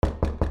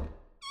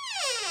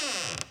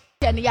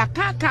deɛ ne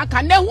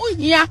yaka ne hu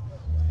hia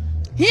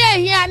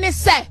ne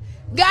se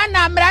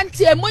Ghana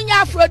mrantie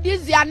munya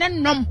aphrodisia ne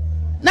nom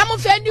na mo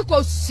fe ndi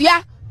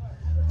kosua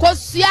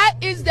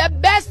is the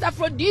best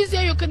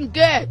aphrodisia you can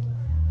get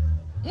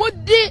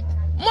mudi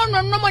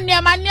mono no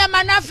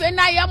niema na fe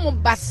na ye mo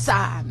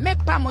basa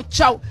mepa mo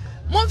chaw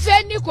mo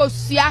fe ndi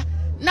kosua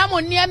na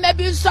mo niema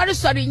bi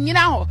sorry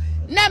nyina ho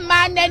na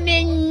ma na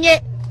ne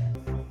nye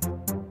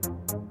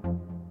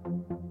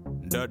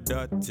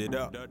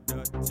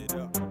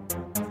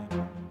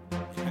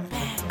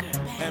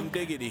M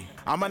Diggity.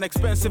 I'm an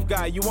expensive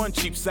guy, you want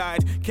cheap side.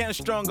 Can't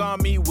strong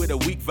on me with a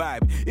weak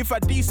vibe. If I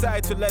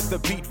decide to let the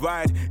beat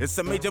ride, it's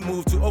a major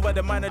move to over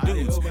the minor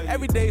dudes.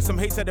 Every day some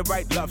hates at the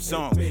right love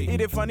song. It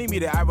ain't funny, me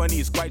the irony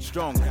is quite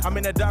strong. I'm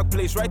in a dark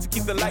place, right to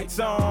keep the lights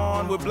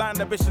on. With blind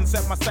ambition,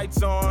 set my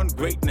sights on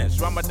greatness.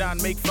 Ramadan,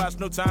 make fast,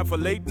 no time for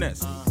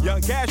lateness.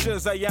 Young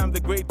cashers, I am the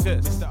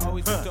greatest.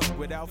 Always up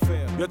without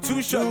fail. You're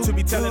too short to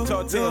be telling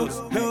tall tales.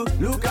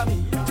 Look at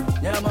me,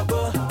 yeah, my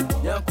boy,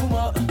 yeah,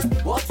 Kuma,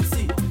 what you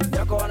see?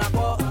 You go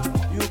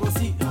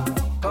see,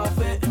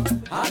 coffee,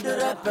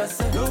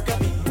 100%. Look at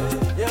me,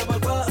 yeah, my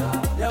boy,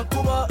 yeah,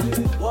 Kuma,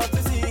 what you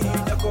see? You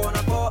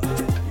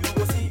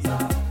go see,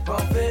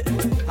 coffee,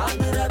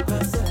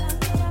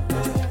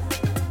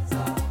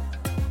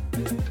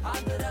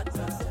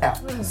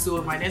 100%.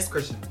 So my next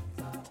question: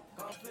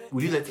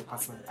 would you let your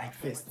partner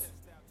first?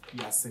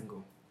 You are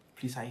single.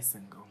 Please, are you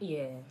single?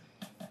 Yeah.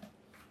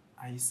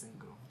 Are you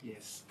single?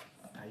 Yes.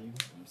 Are you?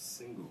 I'm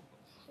single.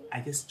 I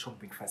just chopped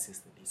breakfast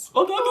yesterday. So.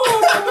 Oh no!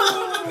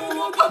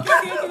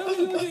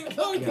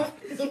 Yeah.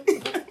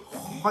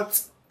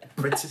 Hot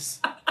British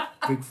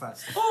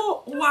breakfast.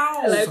 Oh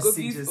wow! Like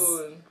sausages,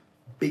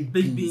 baked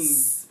baked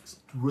beans,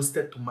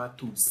 roasted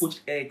tomatoes,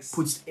 poached eggs.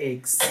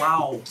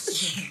 Wow.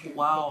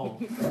 Wow!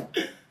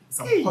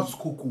 Some hot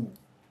cocoa.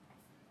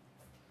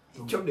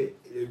 Chop the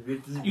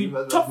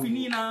You chop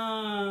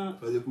finina.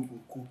 for the cuckoo.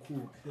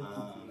 Cocoa.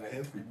 I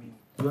have I mean,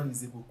 the one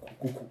is able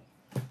cocoa.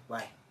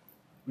 Why?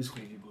 Which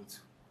school did you go to?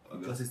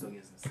 Because it's not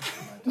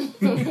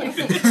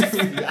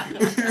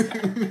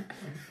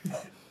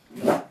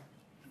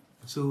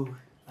So,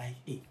 like,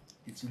 hey,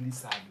 it's really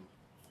sad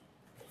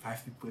though.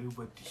 5 people,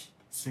 everybody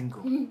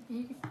single.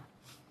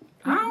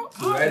 How?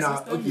 So right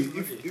now, okay,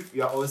 if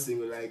we are all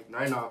single, like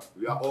right now,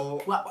 we are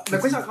all. Well, the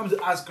question comes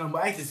to ask, but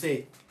I have to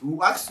say,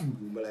 We'll ask you,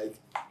 but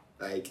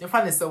like. you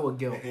find a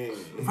girl. Hey.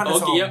 You find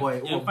a boy,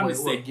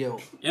 or girl.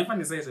 You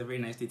find say it's a very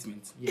nice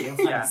statement. Yeah,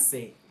 you find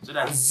say. So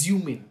that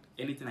Assuming.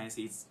 anything I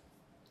say is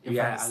You we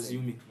are find say.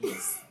 assuming.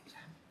 Yes.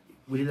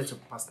 Will you let your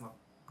partner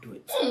do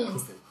it?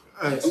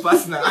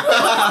 Partner.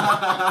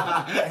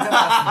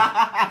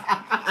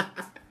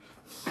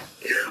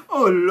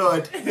 Oh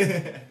Lord.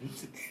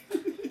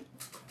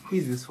 Who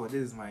is this for?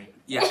 This is mine.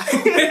 Yeah.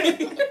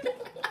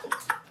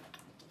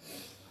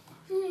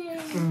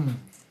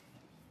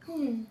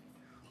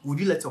 Would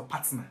you let your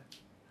partner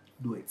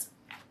do it?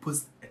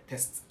 Post a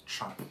test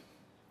trap.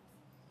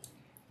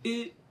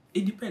 It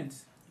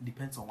depends. It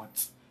depends on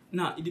what.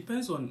 Now it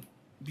depends on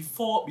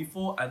before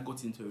I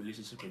got into a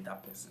relationship with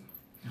that person.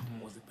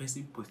 Was the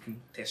person posting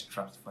test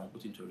traps before I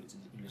got into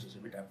a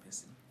relationship with that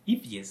person?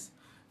 If yes,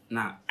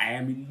 now I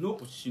am in no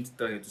position to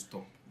tell you to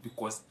stop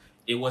because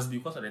it was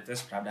because of the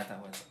test trap that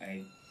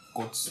I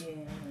got. Yeah.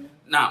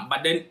 Now,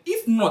 but then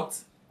if not,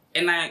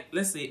 and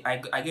let's say I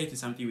get into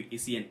something with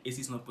AC and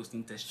AC is not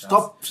posting test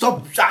traps.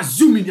 Stop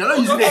assuming. You're not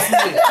using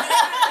it.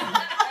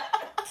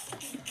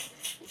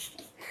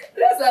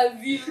 Let's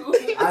assume.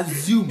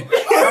 Assume. We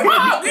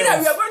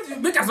are going to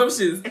make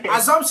assumptions.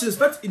 Assumptions,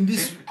 not in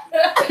this.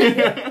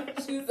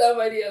 Choose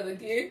somebody else,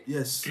 okay?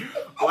 Yes.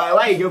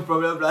 Why you get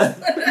problem, blood?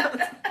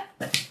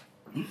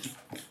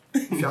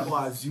 If you're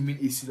all assuming,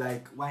 it's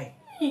like, why?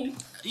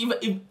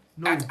 If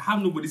No. I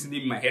have nobody's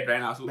name in my head right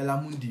now, so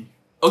Melamundi.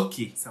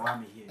 okay.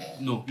 Sawame here.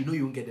 No. You know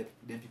you won't get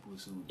them people,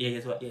 so.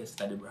 Yes,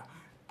 Tadebra.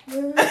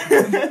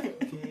 Okay.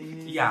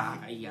 Yeah.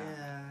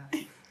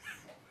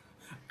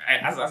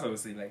 As I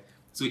was saying, like,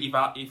 so if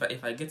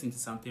I get into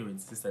something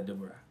with Sister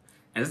Deborah,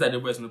 and Sister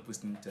Deborah is not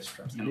posting test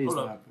traps, You and know it's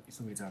all not of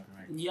going to happen,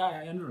 right?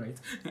 yeah, I know, right?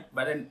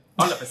 But then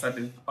all of a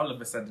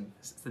sudden,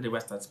 Sister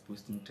Deborah starts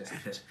posting test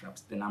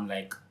traps. Then I'm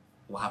like,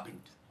 what happened?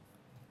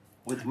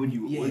 What are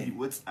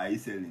you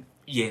selling?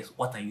 Yes,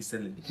 what are you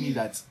selling? It means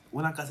that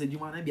when I say you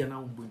want to be an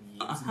album,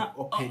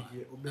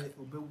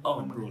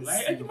 Oh, bro,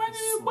 like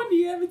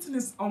everybody, everything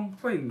is on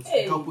point.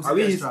 Hey. Are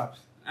we- straps.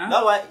 Huh?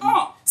 That why?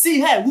 Oh, See,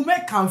 hey,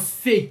 women can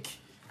fake.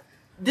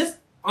 This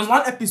on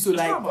one episode,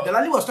 like about-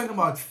 Delali was talking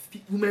about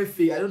women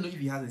fake. I don't know if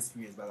he has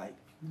experience, but like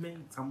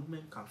some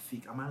women can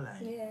fake. Am I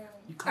lying? Yeah.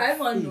 You can't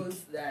Everyone fake.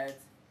 knows that.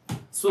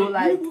 So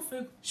like people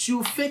fake,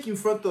 she'll fake in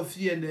front of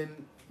you and then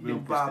We'll you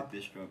post back. the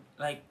test trap.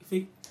 like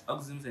fake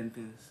orgasms and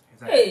things.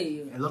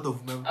 Hey. A lot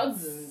of women.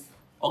 Orgasms.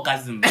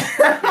 Orgasm.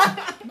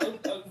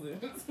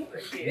 Orgasms. I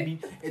Okay. mean,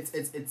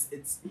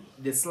 it's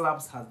the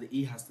slabs has the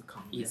A has to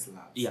come. Yeah. The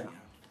slabs. Yeah.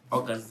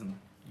 Orgasm.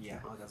 Yeah.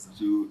 Orgasm.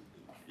 So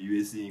you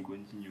were saying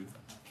continue.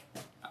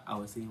 I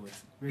was saying what?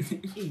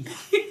 Hey,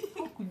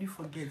 how could you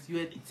forget? You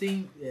were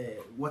saying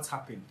what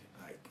happened.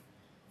 Like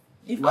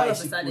If Why all is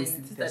of a she sudden,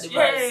 posting Sister test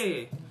Deborah Yeah.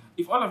 is-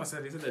 If all of a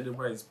sudden they said that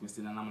Deborah is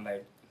posting, and I'm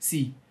like,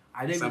 See,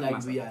 I don't even Something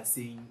like the way myself. you are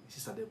saying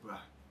Sister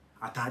Deborah.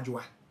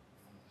 Atajwa.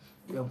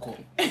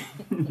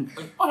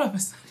 all of a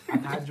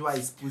sudden, Atajwa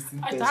is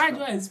posting I test tried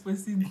traps. is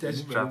posting test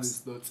Deborah traps.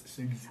 is not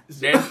sexy.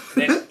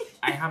 Then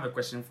I have a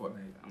question for like,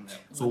 I'm like,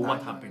 so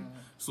what happened?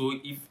 So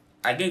if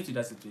I get into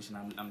that situation,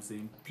 I'm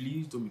saying,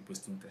 please don't be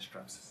posting test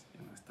traps.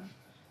 You understand?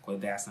 Because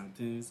there are some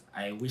things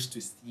I wish to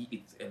see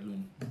it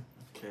alone.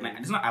 Okay. Like,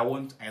 it's not I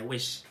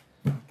wish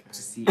to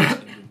see it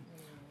alone.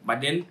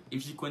 But then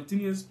if she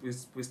continues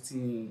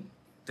posting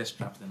test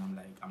traps, then I'm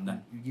like, I'm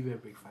done. You give her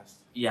breakfast.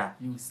 Yeah,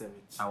 You serve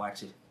it. I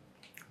watch it.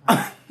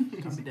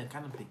 Can be the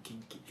kind of the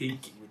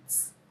cake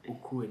with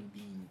okra and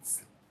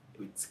beans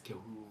with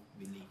kehu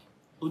mele.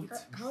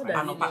 How does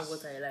he know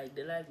what I like?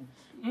 The lali.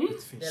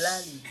 With fish. The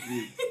lali.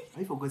 Wait,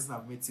 have you forgotten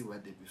I've met you one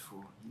day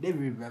before? You never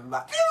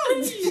remember.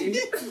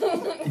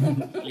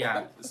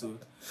 Yeah, so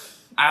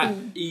I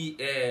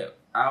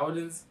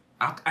wouldn't.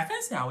 I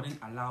can't say I wouldn't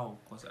allow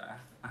because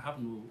I have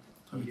no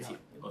authority.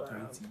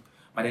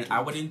 But then I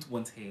wouldn't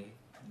want her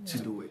To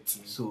do it.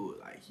 So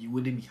like you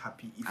wouldn't be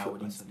happy if I your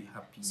wouldn't person- be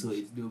happy. So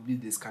there will be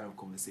this kind of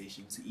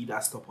conversation to either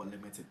stop or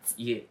limit it.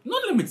 Yeah,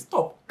 not limit.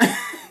 Stop.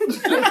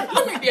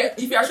 let me there.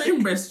 If you are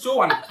showing breast, show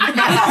one.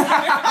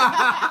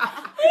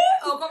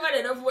 Oh, come on,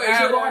 enough for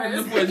Go on and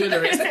look for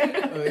the rest.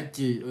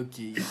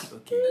 Okay.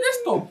 Let's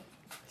stop.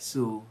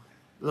 So,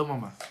 hello,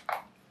 Mama.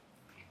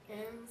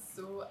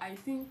 So I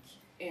think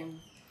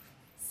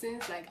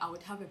since like I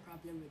would have a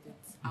problem with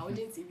it, I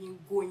wouldn't even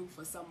go in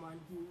for someone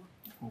who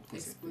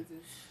exposes.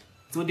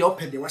 So they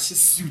open the wash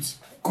suit.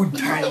 Good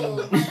time.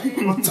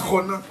 Not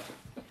honor.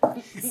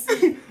 You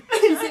say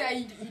that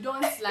you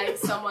don't like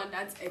someone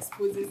that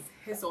exposes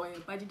his or her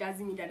body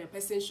doesn't mean that the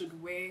person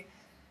should wear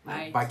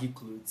Like baggy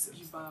clothes.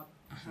 jibab.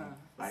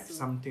 Like So-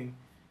 something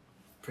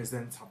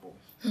presentable.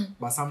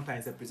 But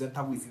sometimes the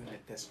presentable is even a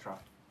test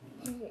trap.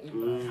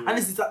 And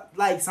it's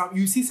like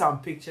you see some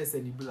pictures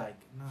and you be like,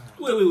 nah,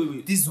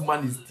 Wait. this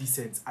woman is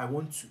decent. I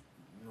want to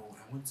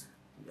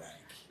like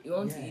You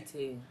want to yeah. eat her.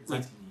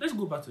 Exactly. Let's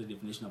go back to the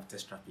definition of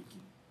test trap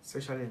again.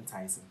 Sexually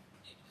enticing.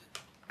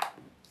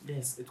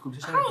 Yes, it could be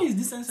How is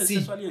this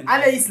sexually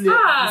enticing? honestly,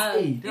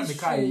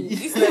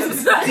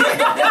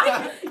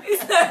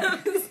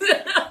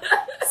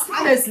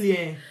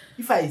 honestly,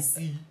 if I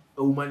see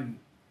a woman in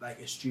like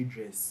a straight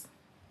dress,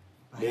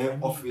 like, Yeah, I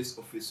mean,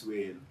 office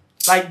wear.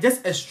 like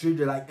just a straight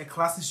dress, like a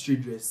classic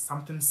straight dress,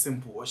 something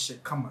simple or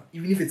shit, come on,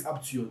 even if it's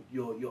up to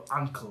your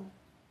ankle,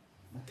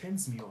 it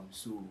turns me on.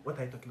 So what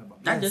are you talking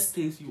about? That Yes. just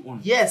stays you on.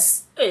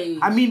 Yes, Hey,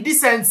 I mean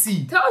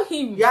decency. tell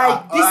him.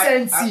 Yeah,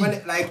 decency.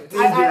 Like things be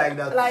like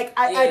that.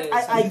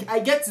 I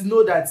get to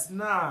know that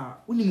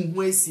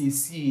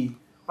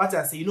what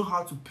I say, you know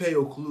how to pair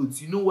your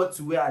clothes, you know what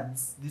to wear at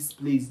this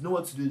place, you know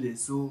what to do there.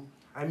 So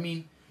I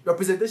mean, your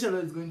presentation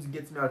is going to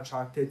get me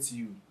attracted to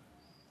you.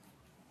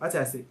 What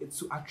I say, it's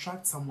to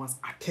attract someone's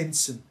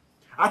attention.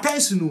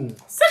 Attention, no. And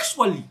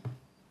Sexually.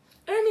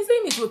 his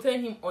name is to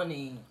turn him on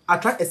a.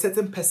 Attract a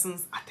certain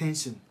person's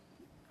attention.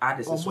 Add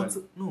the Or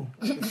sexually. no,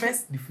 the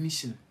first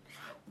definition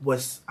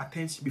was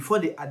attention before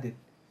they added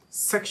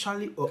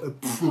sexually or a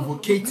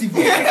provocative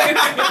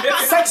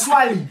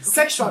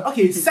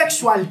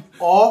sexually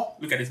or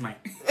Look at this mic.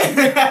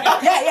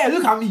 yeah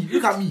look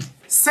at me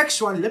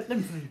sexually let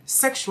me finish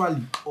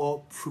sexually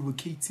or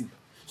provocative.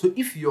 So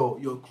if your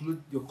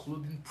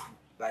clothing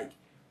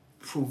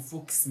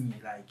provokes me,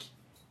 like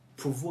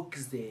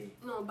provokes the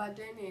No, but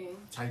then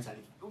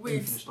Charlie.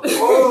 Wait.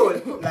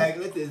 Oh, like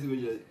let's say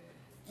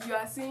you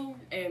are saying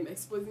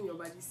exposing your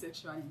body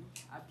sexually,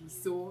 Abi.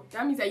 So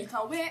that means that you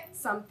can wear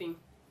something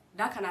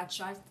that can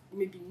attract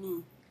maybe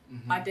me,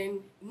 but then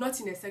not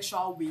in a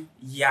sexual way.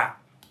 Yeah.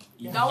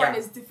 That one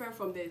is different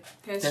from the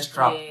test Test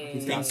trap. trap. Yeah.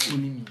 They are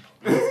schooling me.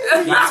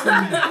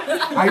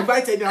 I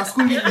invited, they are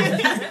schooling me.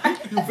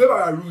 You favor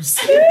our rules.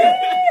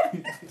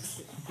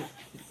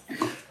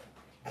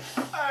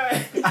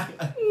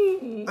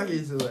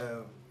 Okay,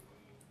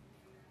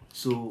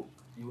 so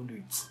you won't do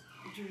it.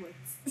 Do what?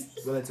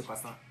 Well, let's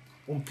pass now.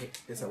 Unpack.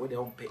 There's a way they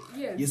unpack.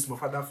 Yes. Yes, my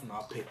father from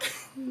our pack.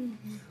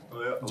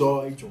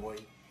 Oh, Joy.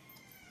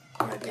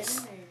 Like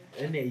this.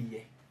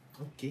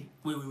 Okay.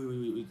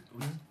 Wait.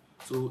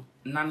 So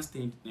Nan's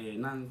turn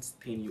you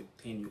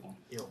on.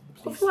 Yo,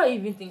 Before I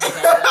even think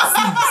about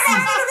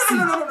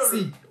that,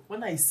 See,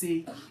 when I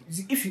say,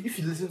 if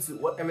you listen to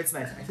what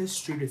everything I say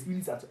straight dress, you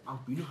need to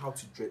you know how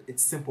to dress.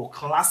 It's simple,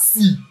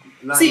 classy.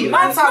 See,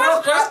 Nans are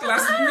not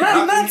classy.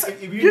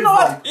 You know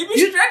what? If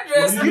you straight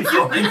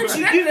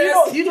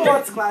dress, You know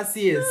what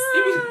classy is.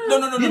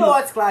 No. You know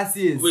what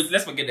classy is. Wait,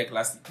 let's forget the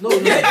classy. No.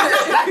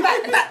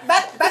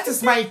 That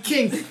is my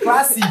kink.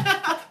 Classy.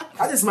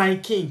 That is my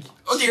kink.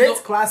 Okay, Straight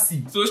so-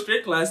 classy. So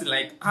straight classy,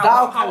 like Dark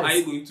how colours. are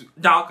you going to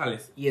dark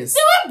colors? Yes.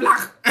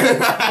 Black.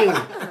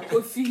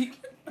 Kofi.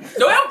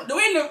 The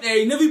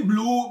way navy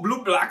blue,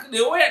 black.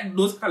 They wear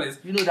those colors.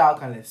 You know dark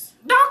colors.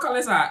 Dark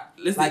colors are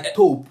let's Like say.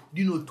 taupe.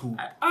 Do you know taupe?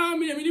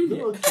 You You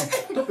know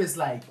taupe. Taupe is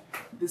like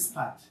this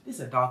part. This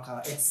is a dark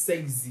color. It's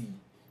sexy.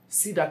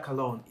 See that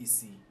color on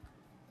EC.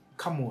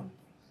 Come on.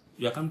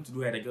 You are coming to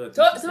do it, the girl.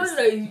 So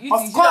that you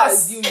Of should course.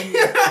 assume me.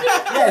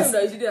 Yes.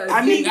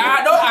 I mean,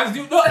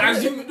 Don't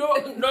assume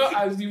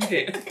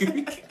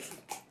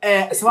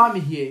it. so I'm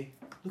here.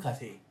 Look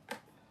at her.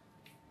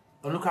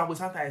 Look at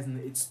sometimes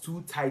it's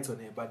too tight on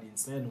her body.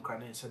 It's not looking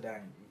at each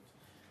other.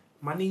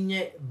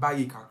 Maninye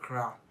baggy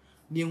kakra.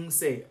 You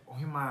say, oh,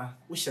 hima,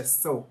 which is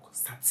silk,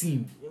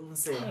 satin. You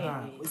say,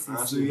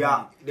 So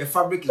yeah, the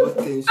fabric is not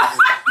tension.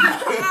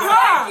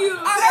 Thank you.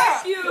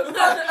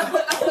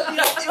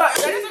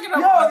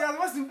 Yo, you're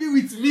supposed to be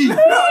with me.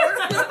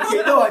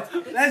 You know what?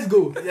 Let's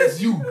go.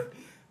 Yes, you.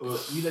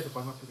 You let the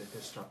partner put a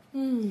test strap.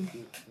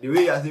 The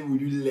way I think would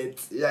you let,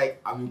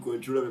 like, I'm in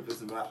control of the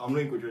person, but I'm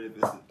not in control of the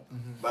person.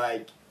 But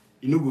like,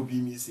 you know, go be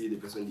me say the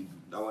person they do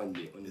that one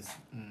day, honestly.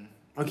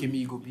 Okay,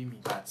 me go be me,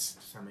 but to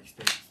some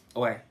extent.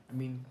 Why? I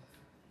mean,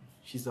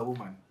 she's a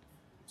woman.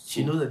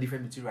 She knows the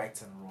difference between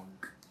right and wrong.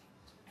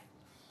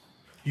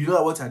 You know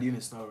that what you're doing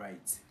is not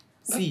right.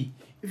 See,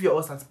 if you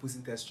all start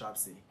posting test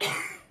straps,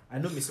 I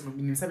know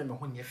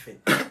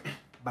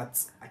but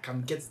I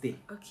can get there.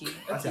 Okay.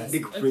 That's Okay. it.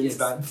 Dick prints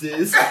that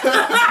says.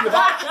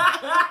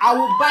 I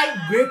will buy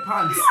grey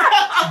pants,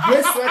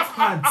 grey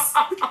sweatpants.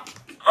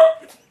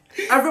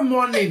 Every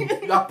morning,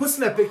 you are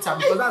posting a picture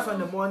because that's when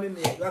the morning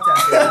you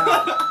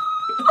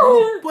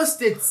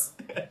post it.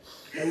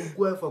 And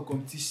we go for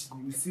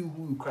competition. We see who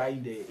will cry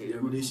in the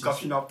relationship.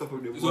 Caption up top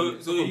of the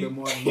morning. So The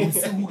morning. We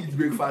see who eats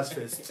breakfast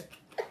first.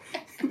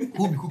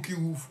 Who be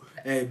cooking with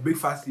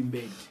breakfast in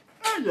bed.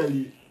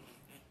 Actually,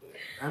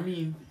 I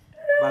mean,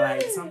 but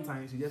like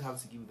sometimes you just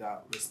have to give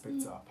that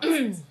respect to our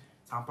partners.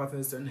 Some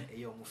partners don't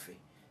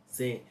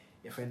say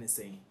your friend is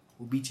saying,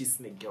 we'll be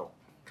chasing a girl.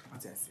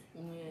 What I say?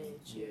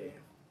 Yeah.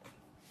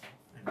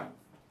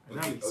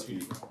 okay.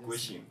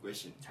 Question.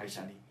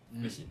 Actually.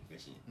 Question.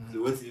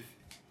 So what if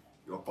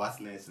your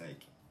partner is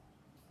like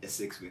a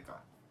sex worker?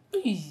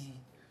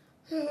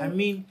 I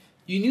mean,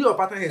 you knew your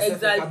partner has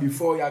sex worker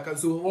before you can.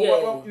 So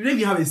Yeah. you don't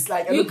even have a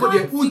slide. You Everybody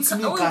can't- put you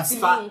can't- me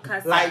cast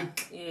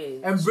like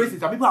embrace it.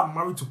 Some people are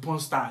married to porn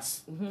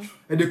stars,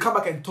 and they come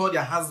back and tell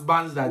their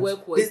husbands that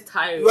Work was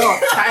tiring. Well,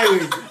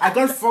 tiring. I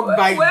got fucked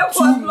by Work two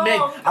was men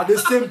long. at the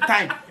same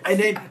time, and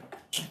then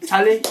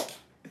Charlie,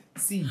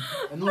 see,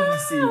 I know what you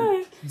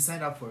say. You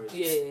sign up for it.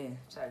 Yeah,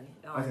 Charlie.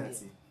 That What one can I is-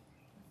 say?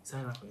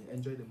 Sign up for it.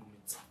 Enjoy the moment.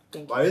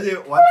 Thank But you. I say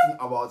one thing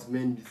about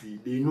men, you see,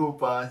 they know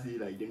party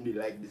like them, they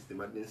like this thing,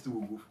 but they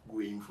still go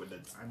in for that.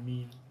 I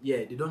mean, yeah,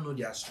 they don't know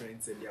their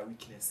strengths and their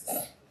weaknesses.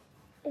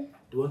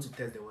 They want to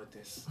test the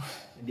waters,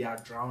 and they are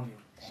drowning.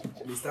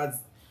 They start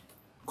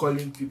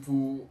calling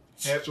people.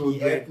 Help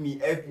me.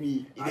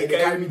 They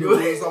carry me the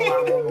way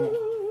someone don't know.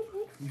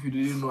 If you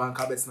didn't know, I'm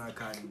Kabet's not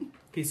carrying.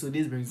 Okay, so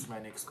this brings me to my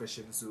next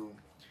question. So,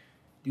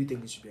 do you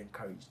think it should be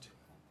encouraged,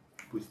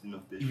 Posting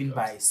of the even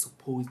by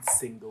supposed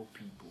single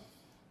people?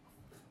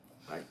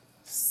 Like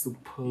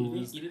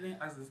supposed. You didn't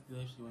ask this girl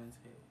if she wants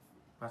her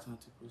partner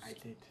to post. I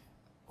did.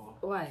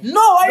 Why?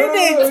 No, I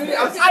didn't.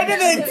 I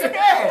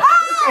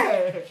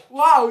didn't.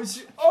 Wow,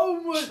 she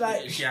almost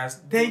like. She has.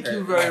 Thank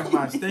you very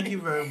much. Thank you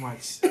very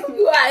much.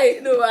 Why?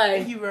 No, why?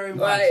 Thank you very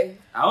much. Why?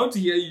 I want to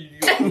hear you.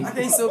 I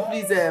think so.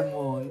 Please,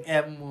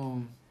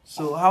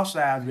 so how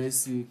should I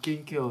address you?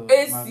 Kinky or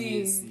AC. Mami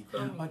AC?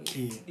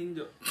 Okay.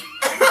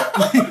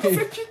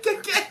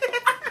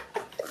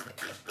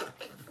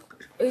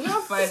 It's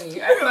not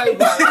funny. I don't like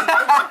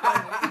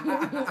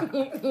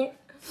that.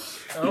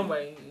 Oh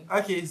my.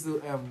 Okay, so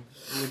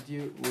would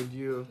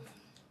you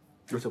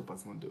let your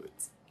partner do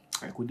it?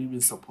 Like, would you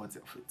really support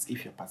it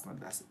if your partner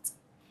does it?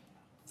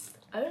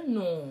 I don't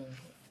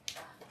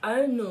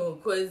know,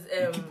 cause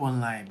You keep on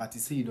lying, but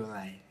you say you don't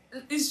lie.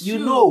 it's You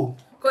true. know,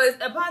 Cause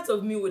a part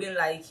of me wouldn't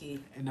like it.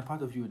 and a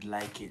part of you would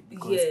like it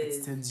because Yes.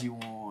 it turns you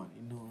on.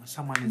 You know,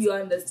 someone is. You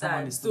understand.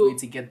 Someone is the So- way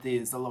to get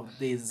this. All of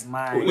this is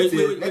mine. Wait.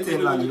 Let her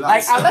land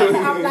Like relax.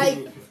 I'm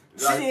like.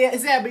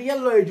 Say, but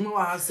yellow. You know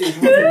what I say?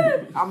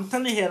 I'm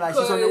telling her like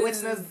she's on the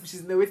witness.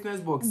 She's in the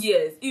witness box.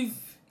 Yes,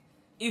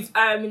 if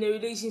I'm in a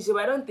relationship,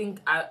 I don't think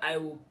I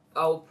will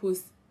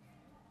post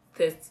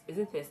test. Is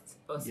it test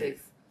or Yeah.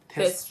 sex?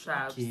 Test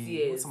traps. Okay.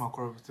 Yes. What's my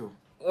quarrel too?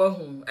 I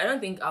don't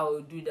think I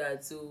will do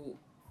that. So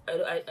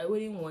I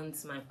wouldn't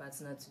want my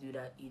partner to do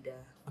that either.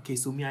 Okay,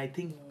 so me, I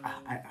think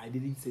I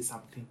didn't say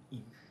something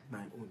in my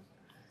own.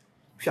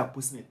 If you are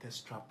posting a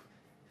test trap,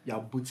 you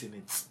are booting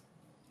it.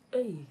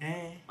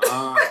 Hey.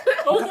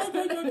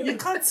 You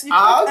can't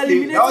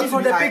eliminate me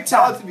from the picture.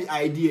 That would be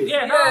ideal.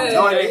 Yeah,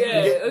 That one,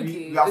 yeah,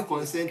 we have okay.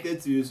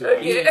 consented to you, so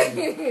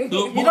Okay.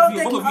 No, You don't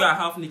think both of you are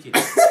half naked.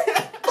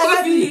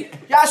 Exactly.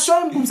 You are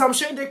showing boobs, I'm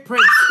showing dick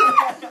prints.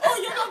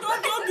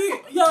 Don't do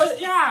it.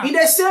 Yeah. In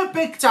the same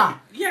picture.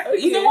 Yeah.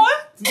 You know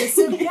what? In the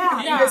same, in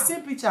Yeah. the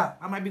same picture.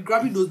 I might be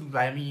grabbing those boobs,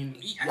 but I mean,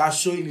 you are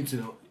showing it to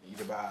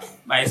the bar.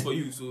 But it's for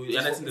you, so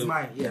you're letting It's them.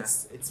 mine,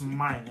 yes. It's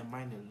mine and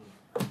mine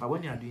alone. But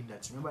when you are doing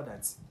that, remember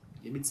that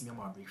you meet me on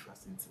my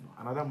breakfast.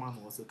 Another man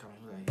will also come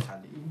and like,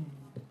 Charlie,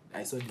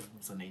 I saw these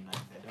boobs on the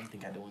internet.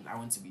 I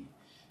want to be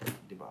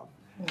the bar.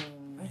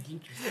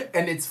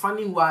 And it's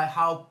funny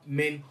how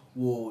men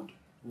would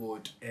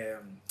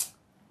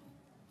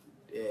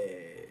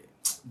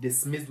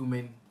dismiss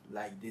women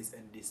like this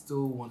and they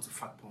still want to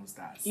fuck porn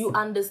stars. You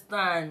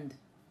understand?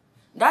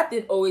 That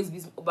thing always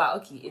be, but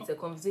okay, it's a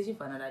conversation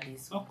for another day.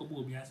 So. Talk.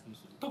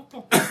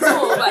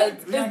 No, but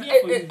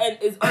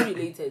it's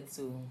unrelated,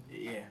 so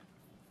Yeah.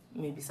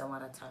 maybe some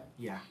other time.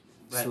 Yeah.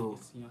 Right. So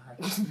It's in your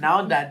heart.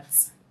 now that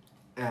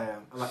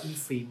our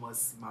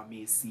infamous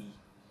Mame C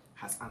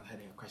has answered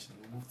your question,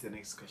 we'll move to the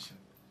next question.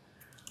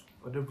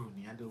 Other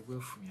Bruni, I don't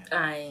will from you.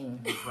 Aye.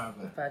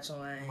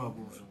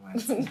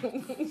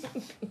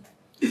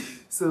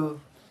 So,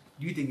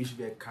 do you think we should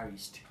be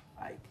encouraged?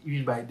 Like,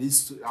 even by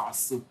this, our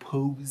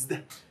supposed.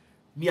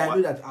 Me, I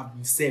know that I've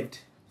been saved.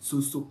 So,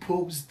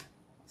 supposed.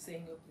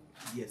 Saying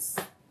Yes.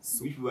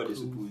 Which people are they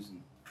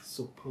supposing?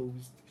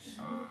 Supposed.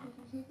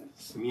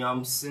 Me,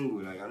 I'm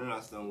single. Like I don't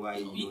understand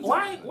why.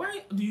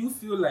 Why do you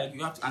feel like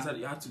you have to answer?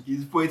 You have to.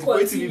 He's pointing me.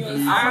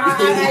 Continuous.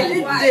 I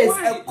did this.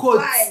 A quote.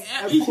 Why?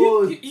 A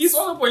quote. He's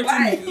also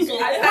pointing me.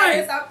 So Are you why?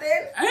 saying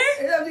something?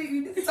 Eh?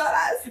 You need to tell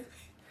us.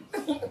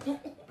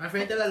 My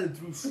friend, tell us the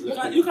truth.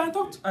 You can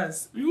talk to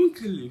us. We won't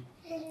kill you.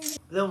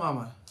 Little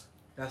mama,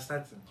 that's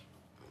starting.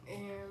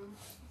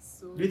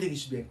 So Do you think it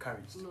should be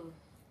encouraged? no.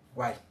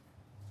 Why?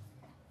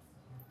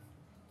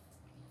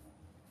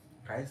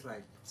 Guys,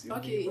 like.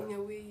 Okay, in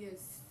a way,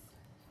 yes.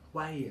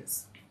 Why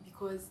yes?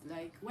 Because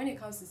like when it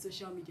comes to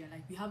social media,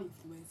 like we have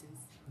influencers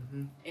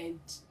Mm-hmm. and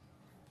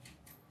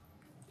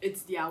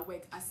it's their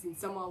work. As in,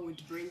 someone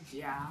would bring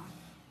their,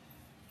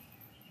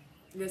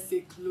 let's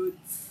say,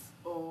 clothes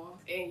or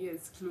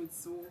clothes.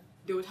 So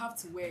they would have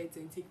to wear it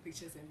and take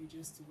pictures and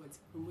videos to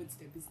promote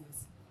their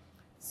business.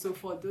 So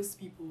for those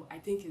people, I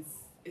think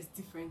it's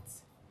different,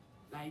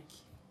 like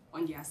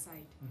on their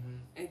side. Mm-hmm.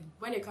 And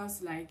when it comes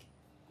to like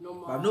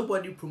normal, But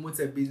nobody promotes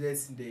a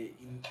business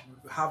in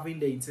having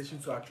the intention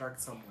to attract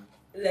someone.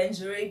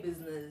 Lingerie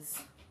business.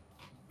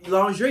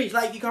 Lingerie,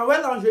 like you can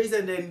wear lingerie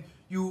and then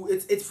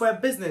it's for a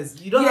business.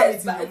 You don't have it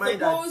Yes, in but your it's mind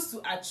that supposed to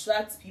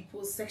attract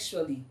people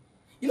sexually.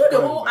 You know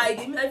the whole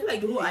idea. I mean, I feel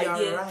like the whole you're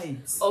idea right.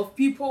 of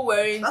people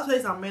wearing. That's why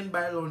some men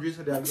buy lingerie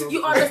for their girlfriend.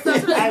 You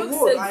understand? So that I it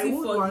looks would sexy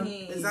for want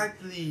him.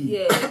 exactly.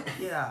 Yeah.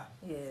 Yeah.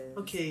 Yeah.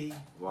 Okay.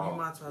 Wow. You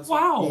matter as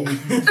Wow.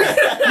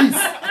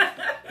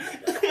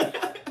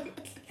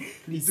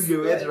 Please took the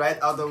words right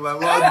out of my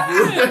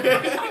mouth,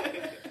 bro.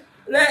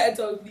 Let her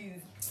talk,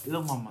 please.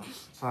 Little mama.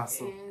 So.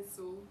 and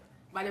so,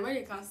 but when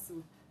it comes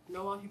to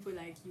normal people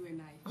like you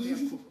and I,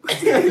 therefore,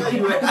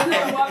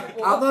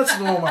 I'm not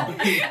normal.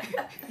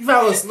 If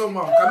I was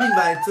normal, come in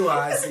by 2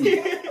 hours.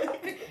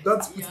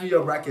 Don't put me in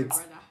your brackets.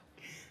 brother.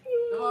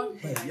 Normal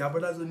people like Your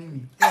brother's only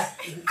me.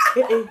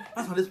 Hey,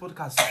 that's on this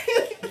podcast.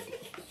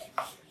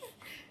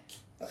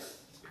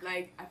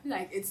 like I feel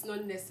like it's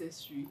not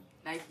necessary.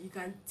 Like you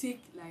can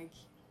take like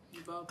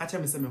about Catch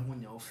me some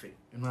when you're off it.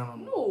 No.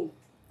 no,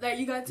 like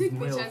you can take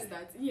Well, pictures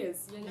that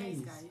yes, you're a nice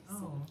guy. So.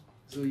 Oh.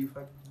 So you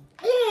fucking.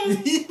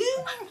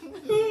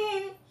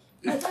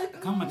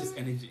 How much is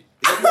energy?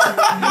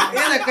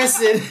 Here's a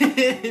question.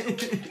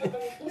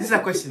 This is a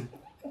question.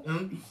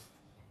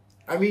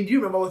 I mean, do you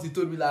remember what you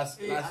told me last?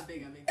 Hey, I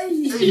beg.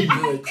 Hey,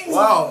 good.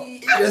 Wow.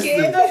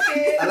 Interesting.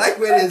 Okay. I like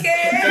where this.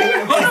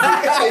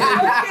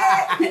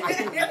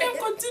 Let them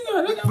continue.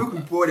 Let them. Look, we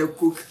pour the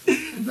cook.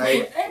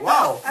 Like,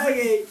 wow.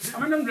 Okay.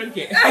 I'm not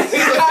drinking.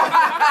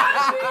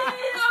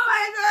 Oh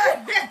my god.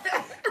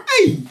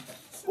 Hey.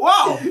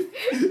 Wow.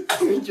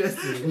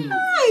 Interesting.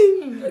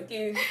 Okay.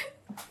 Okay,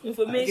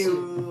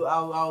 Information.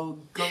 well, I'll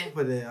come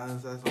for the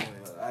answer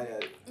somewhere.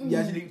 You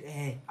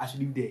I should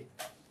leave there.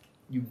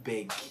 You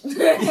beg.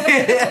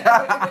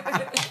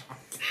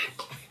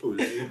 Oh, let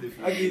me think.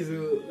 Okay, so.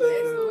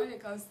 So when it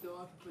comes to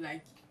normal people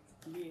like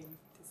me and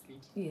this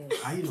lady, Yeah.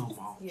 Are you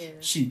normal? Yeah.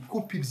 She,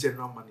 who picks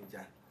general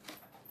manager?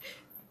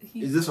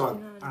 Is this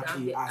one?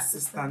 I'm the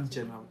Assistant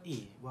general.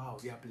 Hey, wow,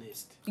 we are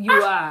blessed. You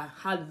are.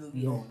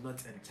 Hallelujah. No,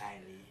 not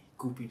entirely.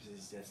 Cool Pips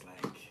is just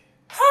like.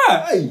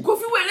 Hey.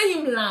 Kofi, wait, let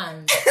him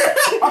land.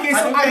 Okay,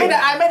 so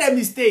I made a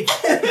mistake.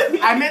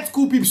 I meant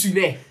Cool Pips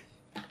today.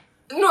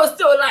 No,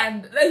 still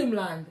land. Let him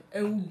land.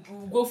 And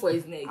we'll go for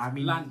his neck. I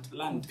mean, Land.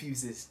 Cool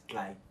Pips is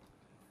like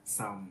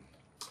some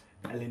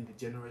Ellen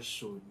DeGeneres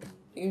show.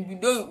 You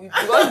don't,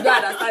 because you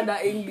don't understand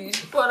that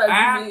English. What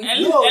are you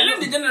doing? Ellen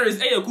DeGeneres,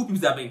 hey, your cool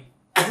people that been.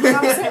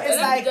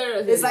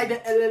 It's like the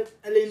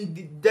Ellen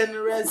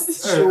DeGeneres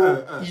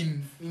show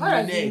in What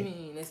does it Nene.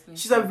 mean? Explain.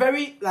 She's a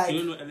very like. You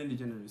don't know Ellen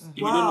DeGeneres. If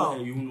you Wow. don't know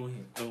her, you will know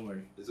her. Don't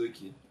worry. It's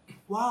okay.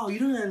 Wow, you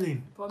don't know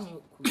Ellen. Pour me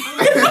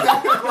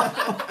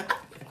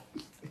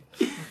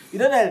You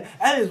don't know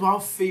Ellen is one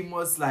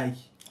famous like.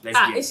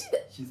 Lesbian. is she the,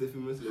 She's a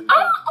famous lesbian.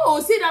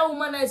 see that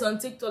woman that is on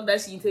TikTok that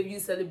she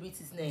interviews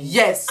celebrities' names?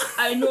 Yes.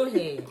 I know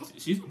her.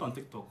 She's not on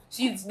TikTok.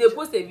 They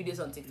post their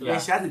videos on TikTok. Yeah,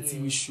 she has a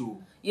TV show.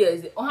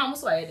 Yes. Oh, how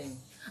much are Ellen?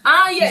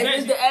 Ah, yes,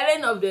 She's it's the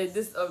Ellen of the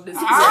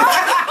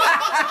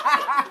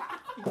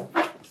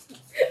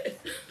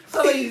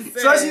So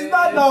she's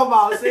not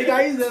normal. So you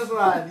can use this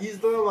one.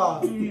 He's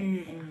normal.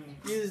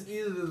 Use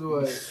this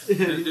one. He's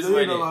This the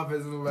one, normal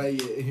person over here.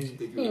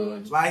 Take it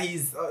away. But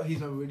he's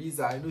my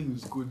producer. I know he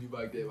was good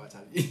back there, but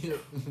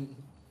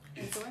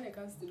And so when it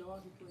comes to normal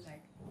people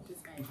like this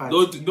guy, In fact,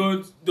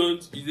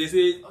 Don't. If they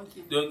say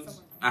okay, don't.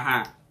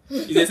 someone-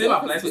 If they say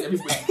applies to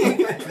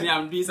everybody, me,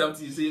 I'm doing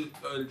something. You say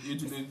you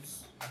don't.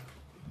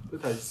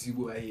 look at you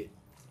go here.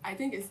 I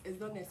think it's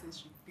not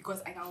necessary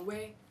because I can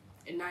wear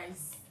a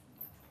nice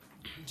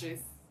dress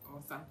or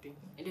something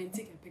and then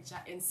take a picture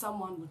and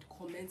someone would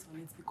comment on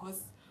it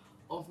because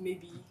of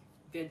maybe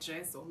their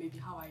dress or maybe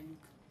how I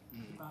look.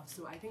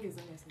 So I think it's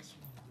not necessary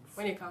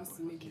when it comes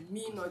to maybe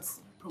me not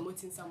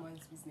promoting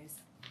someone's business.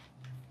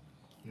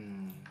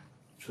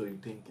 So you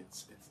think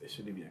it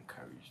shouldn't be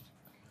encouraged?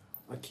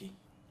 Okay.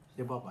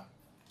 Yeah, Baba.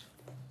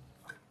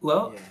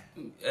 Well,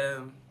 Yeah.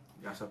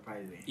 You're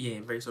surprised. Eh? yeah,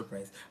 very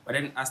surprised. But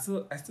then I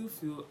still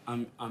feel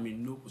I'm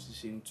in no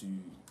position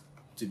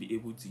to be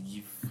able to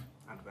give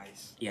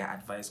advice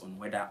on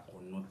whether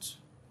or not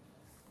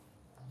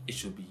it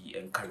should be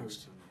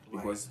encouraged. Why?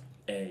 Because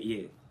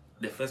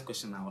the first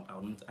question I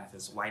want to ask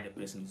is why the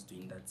person is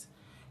doing that.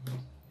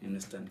 You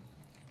understand?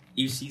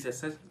 If she's a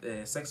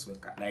sex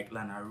worker like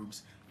Lana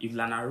Rhodes, if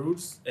Lana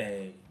Rhodes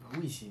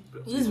Who is she?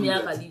 Who's Mia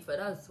Khalifa?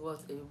 That's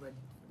what everybody.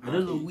 I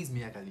don't know who is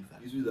Mia Khalifa.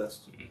 You do that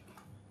too.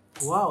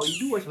 Wow, you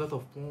do watch a lot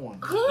of porn.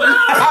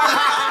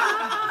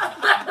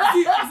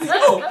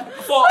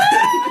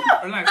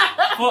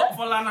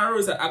 for Lana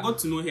Rhodes, I got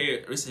to know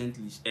her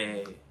recently.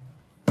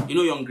 You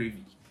know Young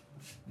Gravy?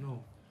 No.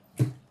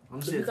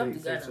 I'm So we come to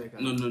sex Ghana.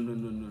 worker.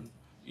 No.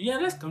 Yeah,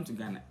 let's come to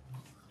Ghana.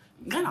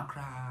 Ghana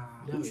cry.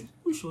 Yeah.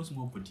 Who shows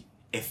more body?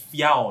 A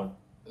fial.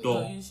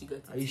 No, you should get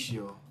it. Are you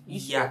sure? You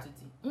should Yeah. get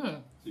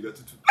it. You got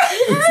to do.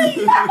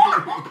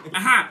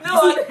 No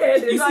one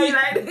heard it. You So see, you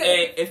like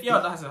it. a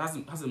fial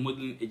has a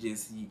modeling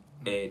agency.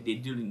 They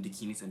deal in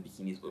bikinis and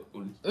bikinis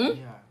only.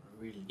 Yeah,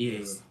 really.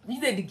 Yes.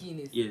 You say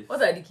bikinis. Yes.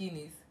 What are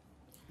bikinis?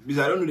 Because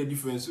I don't know the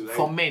difference. So like,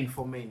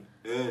 For men.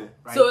 yeah.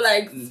 Right? So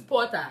like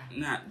sporter.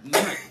 Nah,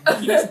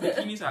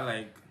 bikinis are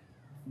like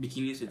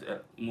bikinis with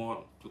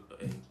more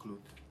clothes.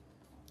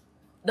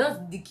 That's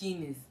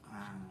bikinis.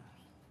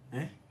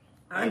 Eh?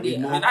 And they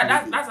more- are-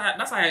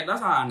 That's how I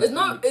understand It's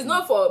not. It's bikini.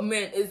 not for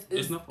men. It's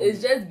It's not for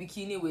it's men. just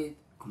bikini with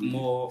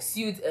more.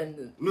 suit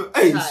and. No,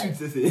 hey, tie. shoot,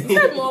 say. You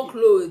said more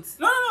clothes.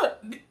 No.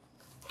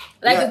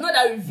 Like Yeah. it's not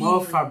that revealing.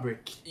 More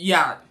fabric.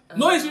 Yeah.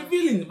 No, it's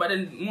revealing, but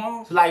then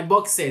more. So like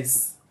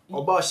boxers.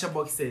 Or about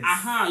boxers.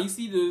 You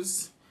see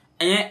those,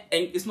 and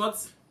it's not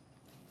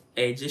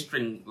a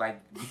G-string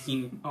like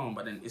bikini.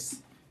 But then it's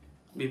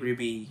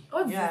baby.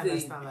 What Yeah, I do you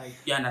say? understand. Like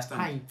You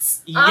understand?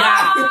 pints.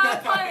 Yeah.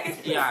 Fine.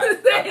 Yeah.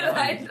 Say it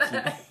like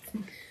that.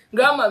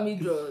 Grandma me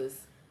draws.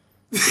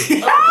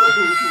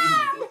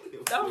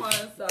 That one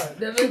sound.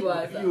 The big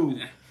one sound. You.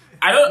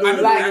 I don't. No,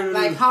 I don't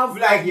like, like half-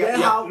 like, yeah,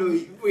 like how- no,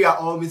 we are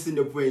all missing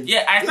the point.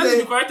 Yeah, I stand to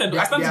They- be corrected.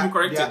 I stand to be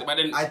corrected, but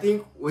then I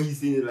think what he's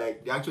saying is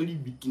like they're actually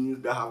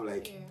bikinis that have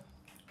like Yeah.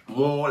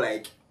 more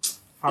like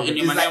In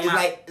it's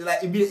like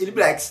it'd be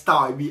like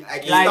star. It'd be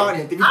like star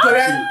and take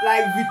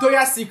Like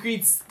Victoria's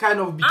Secret's kind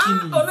of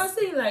bikini.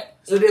 Honestly, like.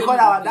 So they call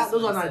that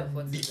those ones are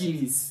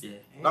bikinis. yeah.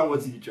 That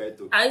what he tried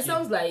to. And it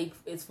sounds like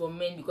it's for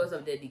men because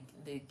of the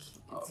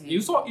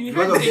You saw you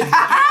Because heard of it.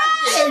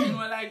 the- You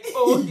were like,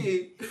 oh,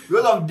 okay.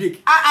 Because of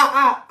dick.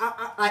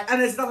 Like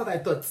honestly, that's what I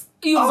thought.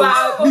 You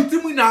The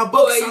thing in our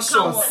boxer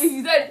come on. shorts. If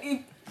you said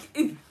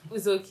if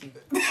it's okay.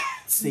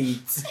 Say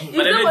it. If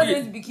But then someone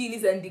again- says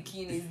bikinis and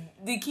bikinis,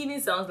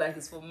 bikini sounds like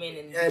it's for men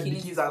and Yeah,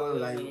 bikinis bikinis is are for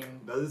like-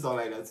 women. Doesn't sound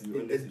like that to me.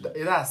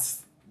 Honestly.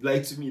 That's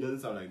Like to me, it doesn't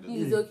sound like that.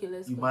 It's okay,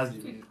 let's you go. must be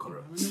really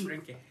corrupt.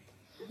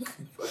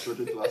 I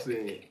wanted to ask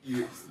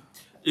you.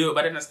 Yo,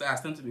 but then I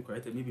stand to be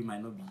corrected. Maybe it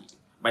might not be.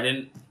 But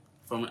then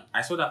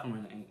I saw that from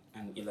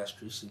an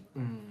illustration.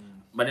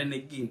 But then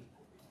again,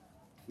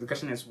 the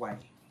question is why.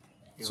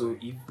 So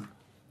if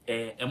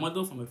a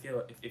model from a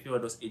few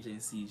of those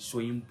agencies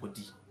showing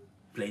body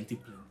plenty,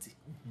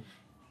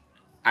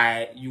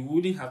 you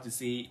wouldn't have to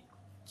say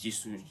she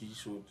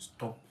should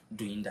stop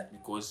doing that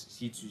because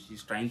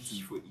she's trying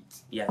to For it.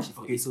 yeah. She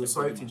for Okay, it, so her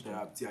sorry body to must stop.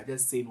 interrupt you. I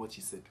just saying what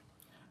you said.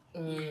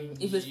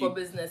 If it's for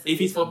business.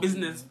 If it's for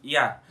business,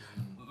 yeah.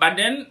 But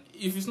then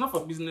if it's not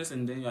for business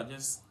and then you are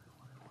just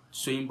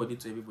showing body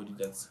to everybody,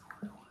 that's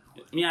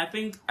me. I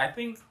think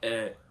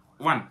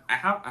one, I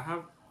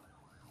have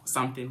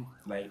something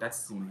like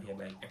that's in my head,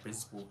 like a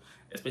principle,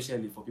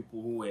 especially for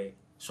people who wear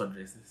short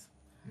dresses.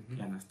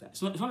 You understand?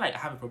 It's not like I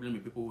have a problem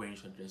with people wearing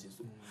short dresses.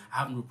 So I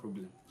have no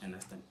problem. You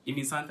understand?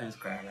 Even sometimes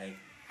cry like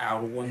I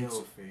want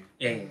to.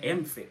 Yeah, I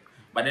am fair.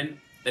 But then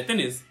the thing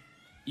is,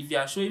 if you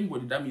are showing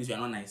body, that means you are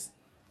not nice.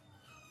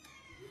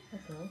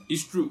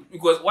 It's true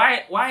because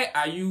why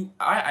are you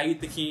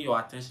taking your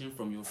attention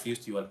from your face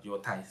to your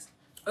thighs?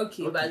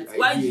 Okay, but I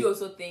why do hear. you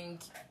also think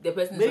the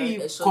person is Maybe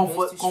wearing a short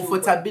dress to show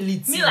what-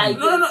 comfortability. Me like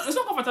No, it's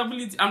not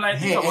comfortability. I'm like,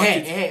 think about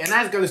it. Hey, a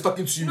nice girl is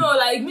talking to you. No,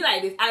 like me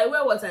like this. I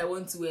wear what I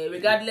want to wear,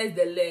 regardless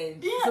the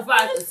length. Yeah, So far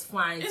it's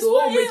fine. it's So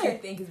what fine, will make yeah. you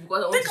think it's because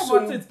I want Think to show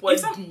about you it.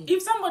 body?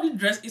 If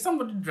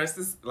somebody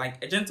dresses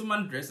like a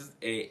gentleman dresses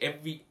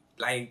every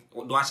like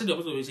do I say the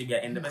opposite way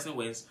and the person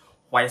wears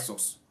white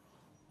socks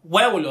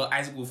where will your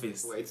eyes go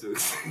first? White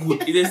socks.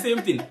 Good. It's the same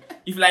thing.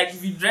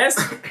 If you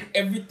dress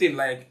everything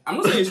like, I'm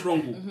not saying it's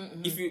wrong.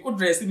 If you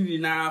dress it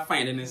now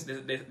fine, then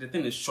the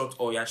thing is short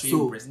or you're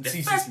showing breast.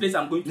 The first place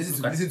I'm going to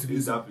listen look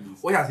to at. me.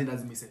 What you're saying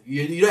doesn't make sense.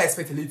 You don't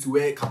expect a lady to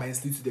wear kaba and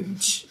sleep to the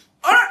beach.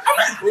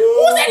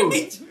 Who said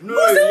bitch? No,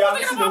 Who said you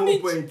something have seen the about whole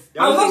bitch?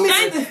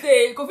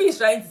 point. Kofi is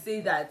trying to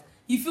say that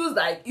he feels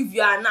like if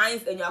you are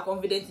nice and you are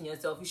confident in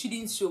yourself, you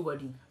shouldn't show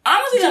body.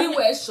 I'm not You saying shouldn't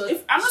wear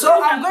shorts.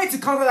 So I'm going to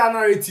counter that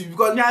narrative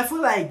because I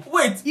feel like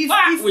Wait,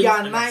 if you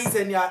are nice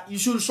and you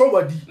should show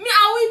body. Me,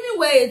 I will even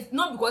wear it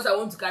not because I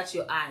want to catch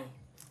your eye.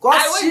 Because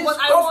I wear it because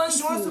I want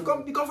she wants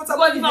to be comfortable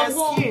Because in if I'm her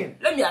home, skin.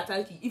 let me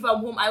attack you. If I'm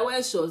home, I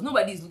wear shorts.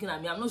 Nobody is looking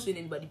at me. I'm not showing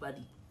anybody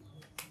body.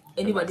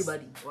 Anybody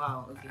body.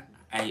 Wow. Okay.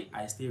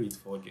 I stay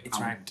with 4G.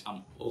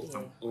 I'm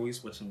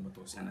always watching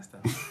Botos, you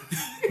understand?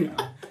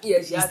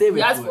 Yes, she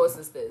has 4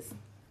 sisters.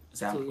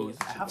 So I'm always-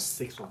 I have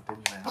 6 of them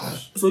in my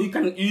house. So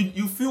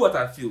you feel what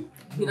I feel.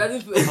 He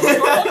doesn't feel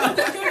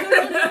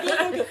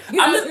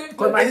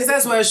Because my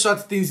sisters wear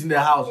short things in the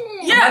house.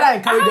 Yeah. My mother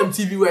encourage them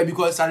TV wear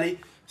because Sally,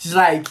 she's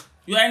like,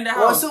 You are in the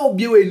house. also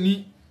be with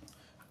me.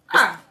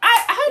 I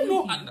have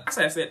no, as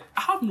I said,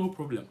 I have no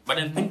problem. But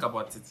then think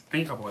about it.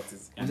 You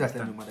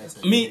understand?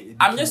 Me,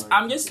 I'm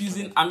just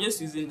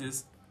using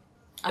this.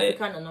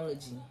 African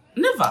analogy.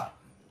 Never.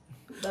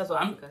 That's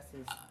what Africa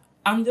says.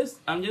 I'm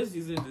just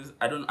using this.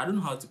 I don't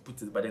know how to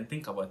put it, but then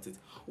think about it.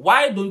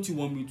 Why don't you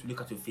want me to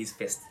look at your face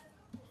first?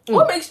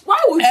 Why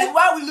would And you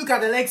why we look at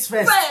the legs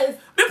first? first?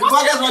 Because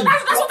that's what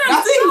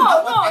I'm saying.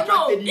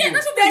 No. Yeah,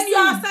 that's what Then I'm you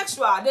are saying.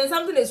 sexual. Then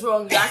something is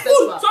wrong. You are Good.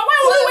 sexual. So why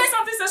would you wear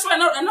something sexual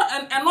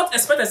and not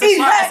expect a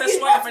sexual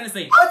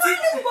anything?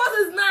 Because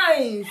it's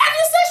nice. And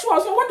it's sexual,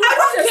 so what do you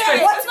expect?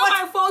 It's not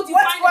my fault you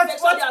find it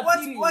sexually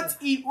appealing.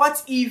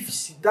 What if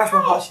that's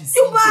not how she sees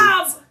You it?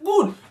 have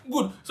good.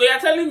 So you're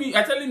telling me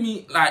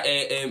like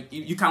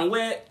you can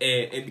wear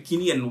a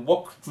bikini and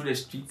walk through the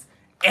streets,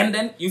 and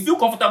then you feel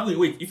comfortable in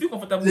weight. You feel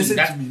comfortable Listen in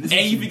that, to me, and listen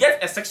to if me. you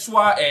get a sexual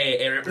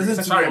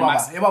sexual me,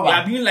 remarks, Baba. Yeah, Baba. you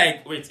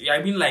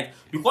are being like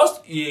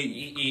because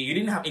you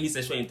didn't have any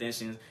sexual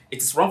intentions.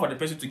 It is wrong for the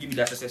person to give you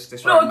that sexual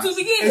No, remarks. to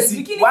begin And with,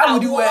 see, bikini why are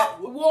would you wear-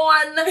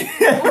 one?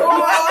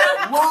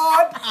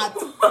 What?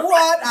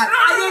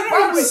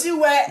 Why would she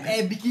wear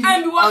a bikini?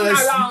 And be walking on a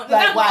street? around. Like,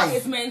 That's why? what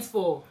it's meant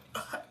for.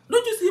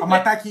 Don't you see? I'm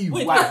attacking you.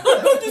 Wait, Why?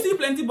 don't you see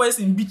plenty boys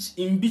in beach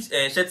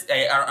shirts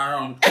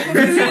around? Beach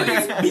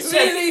shirts.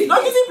 Really?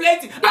 Don't you see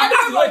plenty?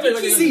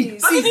 Wait. See,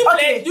 Do you see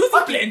plenty? Do you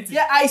see plenty?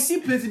 Yeah, I see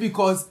plenty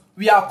because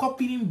we are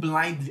copying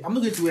blindly. I'm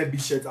not going to wear big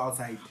shirts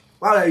outside.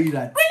 Why would I do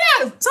that?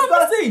 So I'm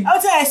just saying.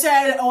 Outside, I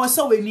said I was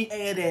so many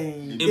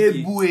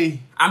boy.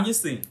 I'm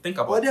just saying. Think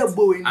about What it. they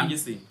boy? I'm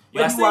just saying.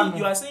 What do you want?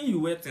 You are saying you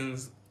wear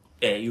things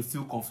you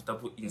feel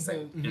comfortable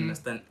inside. You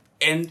understand?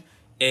 And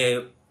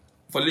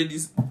for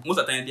ladies, most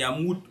of the time their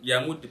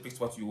mood depicts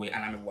what you wear,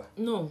 and I'm a what?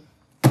 No.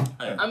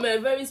 I'm a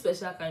very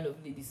special kind of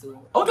lady,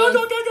 so.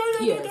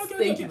 Okay. Yes,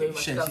 thank you very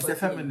much. She's a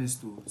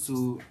feminist too.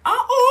 So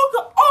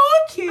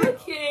Okay.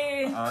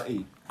 Okay.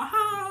 Hey.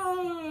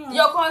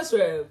 Your course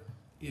rep.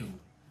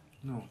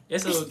 no.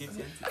 Yes, okay.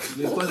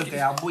 Because they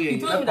are boy. You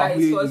told me that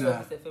his course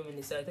rep is a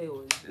feminist, so I thought it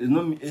was. It's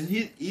not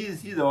me.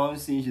 He's the one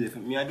saying she's a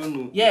me. I don't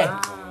know.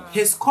 Yeah,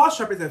 his course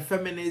rep is a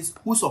feminist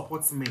who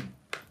supports men.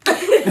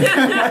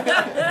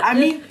 I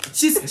mean,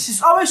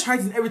 she's always right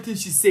in everything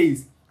she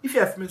says. If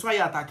you're a feminist, why are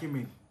you attacking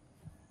men?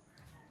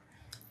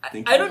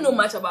 I don't know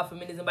much about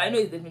feminism, but I know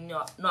it's definitely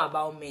not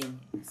about men.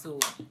 So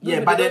Yeah,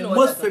 they but don't then know what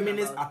most they're talking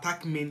feminists about.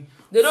 attack men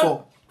They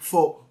don't-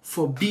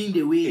 for being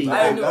the way they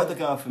I are. know. I'm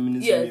talking about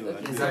feminism. Yes, here, okay,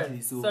 man.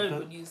 Exactly, Sorry, so- sorry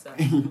producer.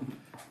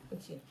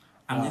 Okay.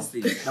 I'm just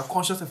saying. The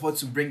conscious effort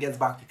to bring us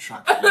back to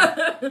track. I'm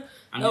That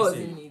just wasn't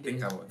saying. needed. Think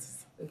about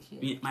it.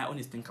 Okay. My own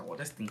is think about.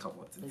 Let's think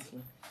about it. Okay.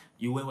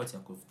 You wear what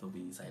you're comfortable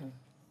inside.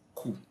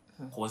 Cool.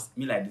 Cause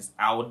me like this,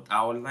 I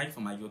would like for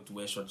my girl to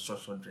wear short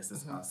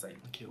dresses outside.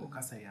 Okay, what can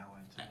I say?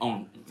 I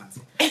want.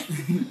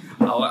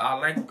 I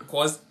like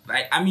cause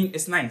like I mean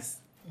it's nice.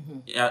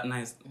 Yeah,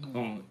 nice.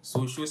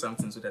 So show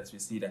something so that we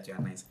see that you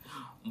are nice.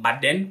 But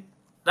then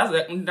that's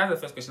the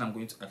first question I'm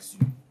going to ask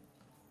you.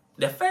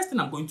 The first thing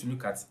I'm going to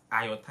look at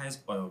are your thighs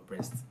or your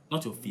breast,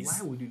 not your face.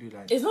 Why would you do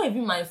that? It's not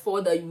even my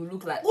fault that you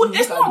look like. Good, you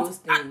it's look at not. those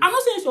things. I'm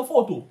not saying it's your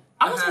fault though.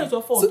 I'm not saying it's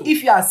your fault. So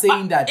if you are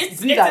saying that, It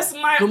it means that is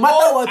my no matter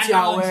own what you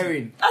are analogy.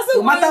 wearing, That's no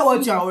a matter weird what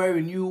thing. you are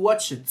wearing, you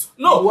watch it.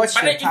 No, you watch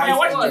but the then if I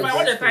watch thighs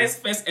the first. thighs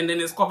first and then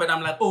it's covered,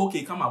 I'm like, oh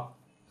okay, come up.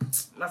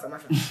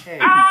 Hey,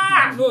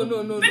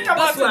 No. Think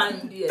That's about it.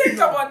 one. Yeah. Think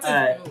about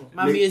it.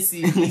 No. Mami,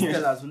 see, please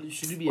tell us,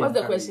 should it be What's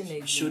the encouraged? question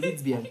again? Should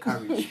it be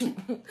encouraged?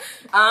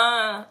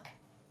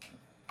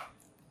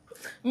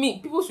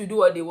 People should do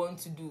what they want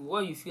to do,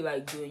 what you feel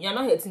like doing. You're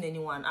not hurting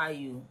anyone, are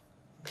you?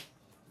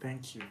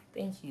 Thank you.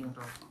 Thank you.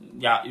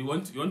 Yeah, you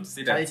want to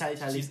say that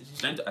Charlie. She's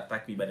trying to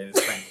attack me, but then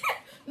it's fine.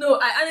 No,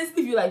 I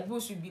honestly feel like people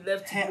should be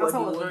left to Her do what answer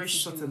they was want very to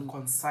short do. and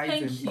concise,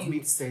 Thank and you. it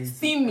made sense.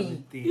 See and me.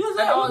 everything. You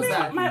And all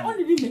that. my own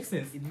didn't make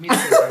sense. It made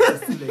sense. But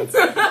it's too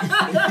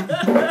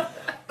late.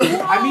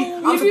 I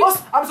mean,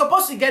 I'm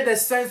supposed to get the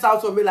sense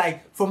out of it,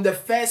 like from the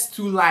first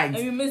 2 lines.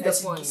 And you missed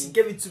the point. She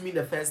gave it to me in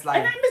the first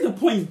line. And I missed the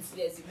point.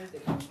 Yes, you missed the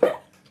point.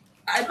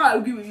 I don't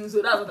agree with you,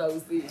 so that's what I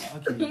would say.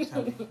 Okay,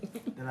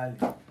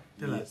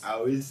 tell us. I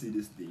always say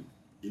this thing.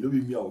 You know,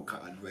 with me, I will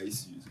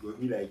advise you. So,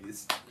 me like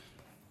this.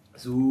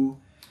 So,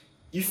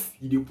 if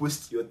you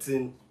post your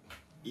thing,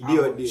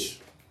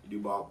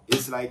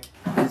 it's like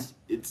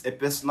it's a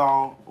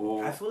personal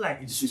or I feel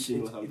like it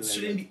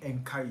shouldn't be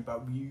encouraged,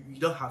 but you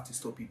don't have to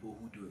stop people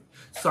who do it.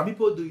 Some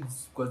people do it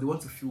because they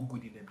want to feel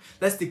good in them.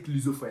 Let's take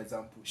Lizzo for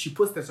example. She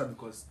posted that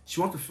because she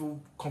wants to feel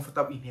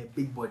comfortable in her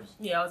big body.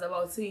 Yeah, I was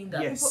about saying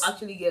that Yes. people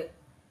actually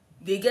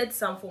get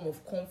some form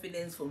of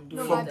confidence from doing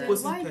No, From but that.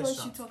 posting why test don't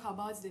you straps. talk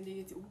about the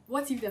negative?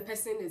 What if the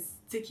person is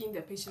taking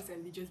the pictures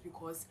and videos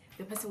because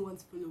the person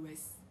wants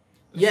followers?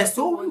 Yes,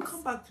 so Once- we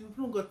come back to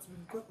people got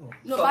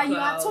No, Fuck but you are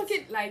out.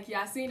 talking like you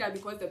are saying that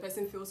because the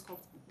person feels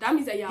comfortable. That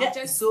means that you are yeah,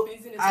 just so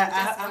basing it I on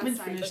just one haven't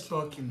side. finished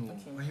Okay. talking. No,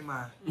 Okay.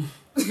 Mahima.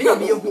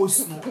 Maybe be a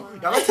host. No, you're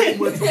not telling me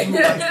what to do.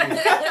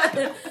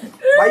 Like,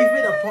 but you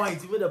made a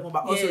point. You made a point.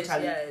 But also, Yes,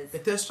 Charlie, yes. the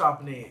test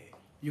strap,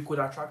 you could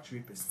attract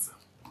rapists.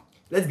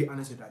 Let's be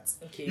honest with that.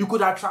 Okay. You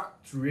could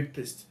attract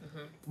rapists,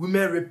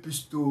 women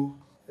rapists too,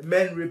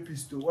 men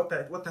rapists too. What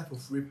type of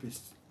rapists?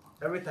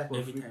 Every type of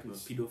Every type of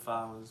rapists.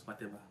 pedophiles,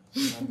 whatever. I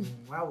mean,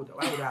 why would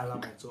I allow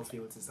my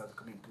 12-year-old sister to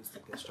come and post the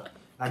test strap?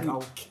 Like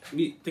I'll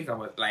Me think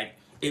about like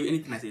if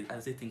anything I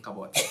say think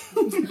about.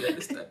 You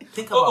understand?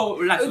 think about. Oh,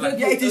 relax, relax.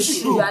 Yeah, it is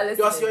Okay, true. you are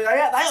listening.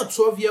 Your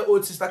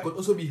 12-year-old sister could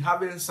also be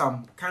having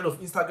some kind of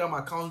Instagram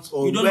account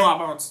or You don't where know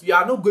about. you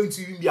are not going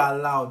to even be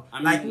allowed.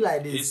 I like mean,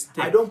 like it's this.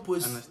 tech. I don't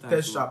post Understand,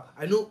 test so- strap.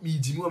 I know me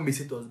Jimmy and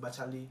messages, but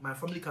Charlie, my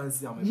family can't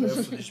see I'm a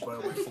very foolish boy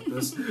with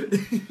photos.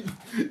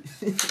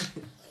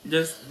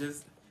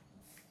 Just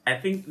I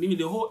think maybe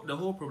the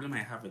whole problem I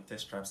have with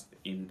test straps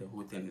in the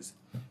whole thing is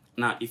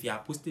now if you are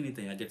posting it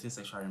and you're getting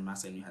sexual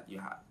remarks and you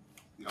are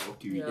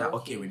okay. Yeah. you're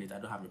okay with it, I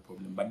don't have a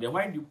problem. But then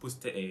why do you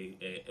post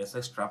a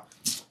sex trap,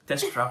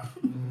 test trap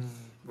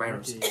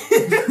virus,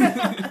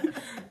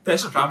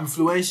 test trap,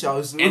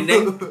 Influentials. and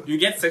then you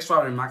get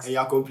sexual remarks And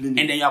you're complaining.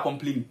 and then you are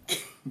complaining.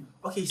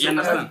 okay, You so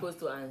understand? You're supposed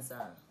to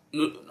answer.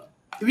 No.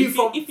 If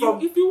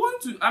If you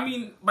want to, I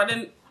mean, but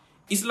then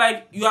it's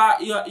like you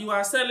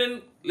are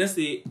selling. Let's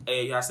say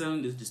you are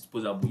selling this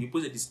disposable. You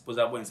post a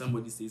disposable and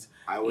somebody says,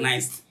 I want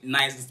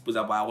nice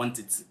disposable. I want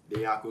it.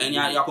 They are And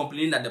complaining. you are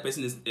complaining that the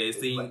person is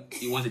saying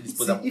he wants a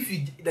disposable.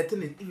 See, the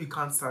thing is, if you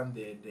can't stand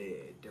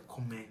the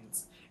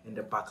comments and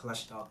the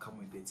backlash that will come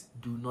with it,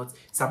 do not.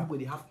 Some people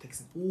they have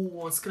text. Oh,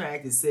 what's can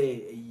I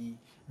say?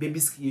 Baby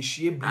ski,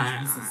 she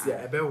brings this is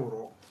a very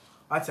raw.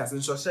 What you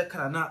saying? So she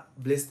can not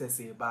bless to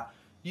say, but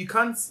you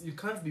can't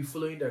be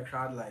following the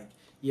crowd like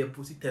yeah,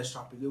 pussy test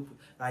trap.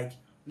 Like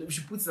we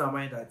should put in our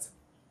mind that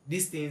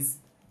these things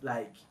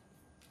like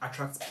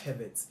attract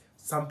perverts.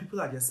 Some people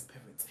are just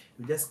perverts.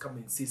 You just come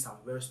and say some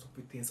very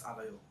stupid things out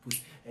of your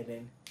pussy, and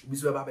then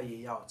this will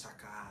be yeah,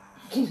 chaka.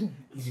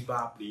 Easy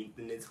bab. The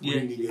internet Yeah.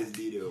 niggas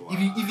did it. Wow.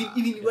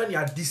 Even when you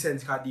are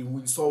decent, they will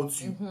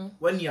insult you.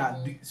 When you are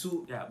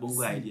so Yeah,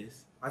 bongo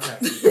ideas. what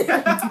I say.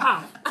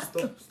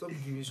 Stop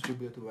giving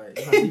tribute to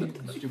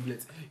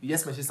it. You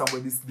just mention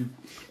somebody's name,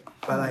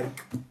 but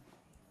like,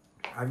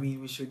 I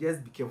mean, we should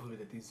just be careful with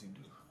the things you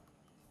do.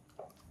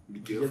 Be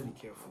Just careful. be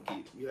careful.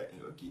 Okay. Be like,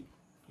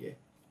 okay.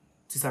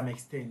 To some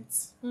extent.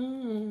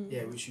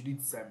 Yeah, we should do it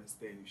to some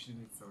extent.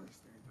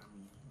 I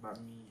mean, but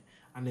me,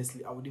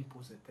 honestly, I wouldn't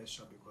post a test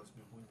shot because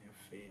my home is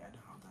fair. I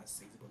don't have that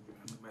sex, but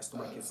I mean, my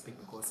stomach is big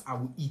because I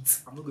will eat.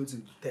 I'm not going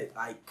to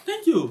like.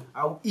 Thank you.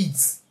 I will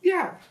eat.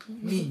 Yeah,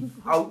 me.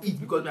 I will eat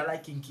because I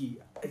like kinky.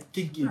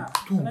 Kinky Yeah,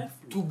 I like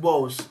food. two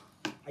balls.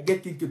 I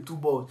get kinky 2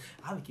 balls.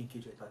 I have a kinky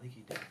joint. I think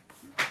it.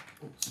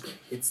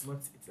 It's not.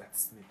 It's like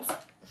snake.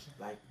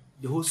 Like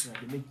the whole thing,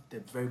 they make the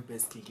very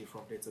best kinky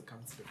from there to come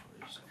to the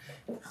operation.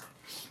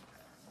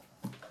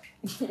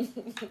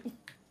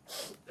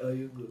 Oh,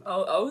 you good. I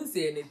won't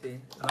say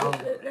anything. Oh.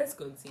 Let's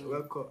continue.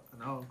 Welcome.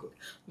 And I'll go.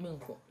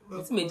 Minko.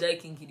 It's me jai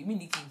kinky. The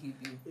mini kinky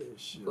view. Yeah,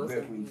 sure. Because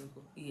of Very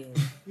Minko. Yeah.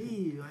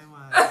 Hey, I'm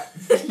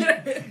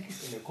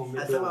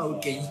I said,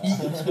 okay.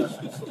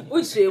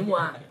 Which shame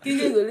one?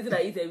 Kinky is the only thing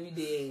I eat every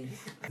day.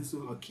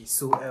 Okay,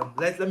 so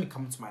let me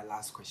come to my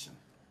last question.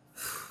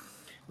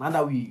 Now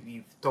that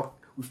we've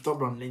talked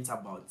on length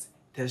about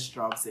test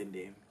straps and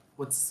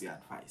what's your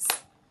advice?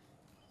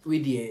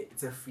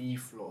 It's a free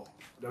floor.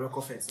 The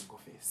record first and go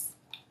first.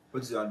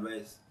 What's your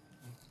advice?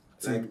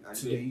 To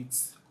the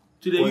youths.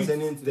 To the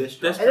Concerning test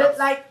test And then, straps.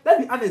 like,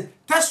 let's be honest,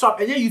 test strap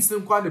and then youths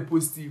don't quite the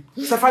post you.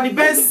 Stephanie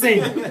Benson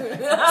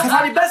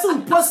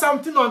will post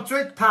something on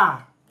Twitter.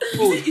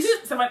 Is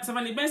it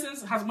Stephanie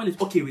Benson's husband is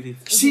okay with it?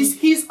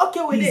 He's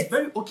okay with He's it.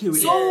 very okay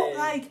with So it.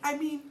 like, I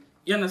mean,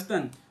 You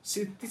understand?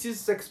 she teaches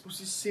sex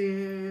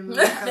position.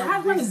 The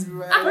husband is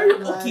very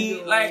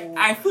okay. Like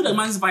I feel the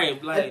man's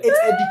vibe. Like It's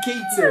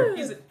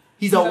educated.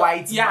 He's a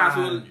white yeah,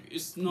 man. so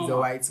it's He's normal.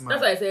 a white man.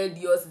 That's why I said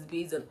yours is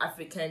based on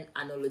African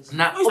analogy.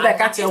 Nah, No, oh,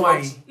 catch your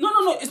wine.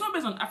 No, it's not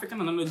based on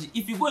African analogy.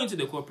 If you go into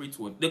the corporate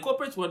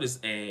world is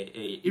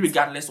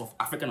irregardless of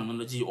African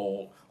analogy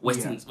or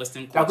Western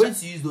They're culture. going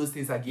to use those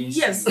things against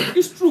Yes, you.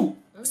 it's true.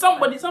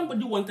 Somebody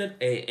wanted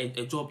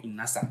a job in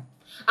NASA.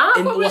 Ah,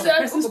 And it was a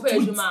corporate person's corporate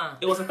tweet. Juma.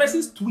 It was a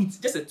person's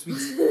tweet, just a tweet.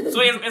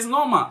 So it's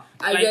normal.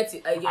 I get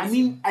it. I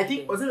mean, I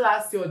think was it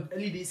last year or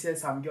early this year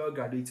some girl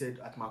graduated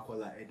at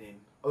Makola and then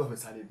all of a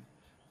sudden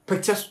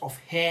pictures of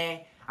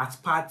her at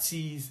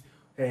parties,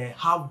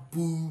 have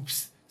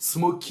boobs,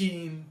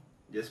 smoking.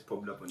 Just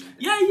popped up on it.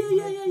 Yeah.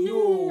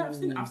 Yo. I've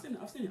seen it.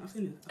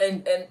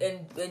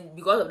 And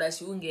because of that,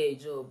 she won't get a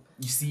job.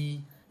 You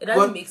see, It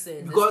doesn't make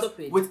sense. because It's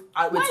stupid. with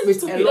Why is it with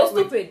stupid? a lot It's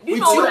with, stupid. You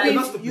with know your- what I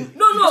not mean? stupid.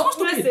 No,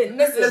 stupid.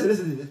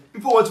 listen.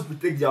 People want to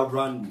protect their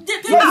brand. Yeah,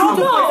 Yeah, I you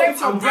know. protect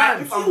your I'm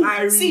brand. if I'm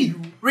hiring See,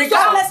 you.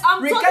 regardless,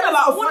 I'm talking regardless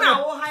about of one what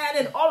hour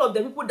higher than all of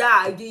the people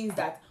that are against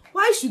that.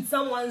 Why should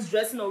someone's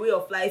dressing or way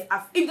of life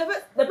if the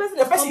person the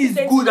person is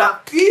competent good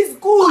enough? at, he's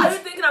good. What are you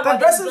thinking about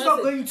the this person's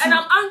not dressing? going to. And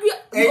I'm angry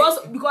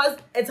because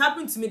it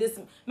happened to me. This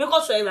make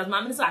us sure that my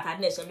minister at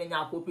Adnesh and then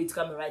appropriate to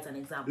come and write an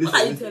exam. What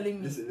are you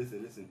telling me? Listen.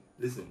 And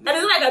it's not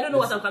like I don't know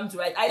what I'm coming to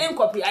write. I didn't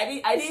copy. I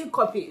didn't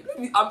copy.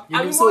 I'm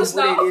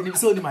emotional. I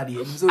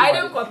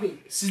didn't copy.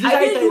 I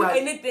didn't do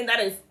anything that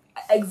is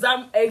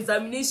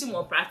examination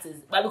or practice.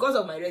 But because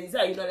of my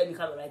register, you don't let me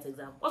come and write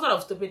exam. What sort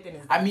of stupid thing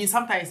is that? I mean,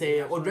 sometimes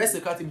or dress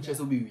the cutting pictures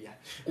will be weird.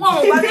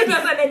 Well, but if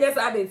you're saying just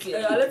add it,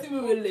 let me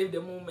relive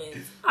the moment.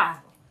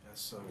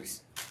 Sorry.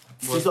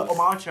 So on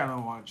my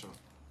channel, one channel.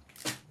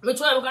 Me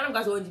try I'm gonna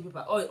go to the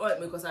paper. Oh,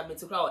 because I'm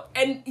to crowd.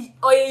 And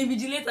or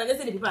invigilator, just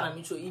say the paper and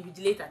me show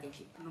invigilator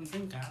okay.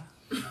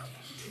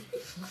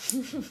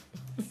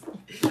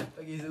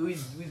 Okay, so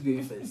who's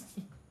going first?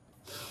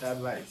 The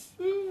advice.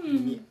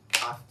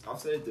 I've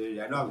said it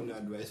already. I don't have any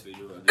advice for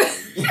you.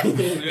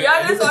 You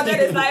just wanted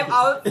his life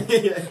out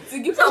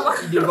to give someone.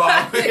 Okay,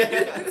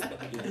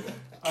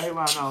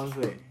 man, I was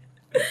saying.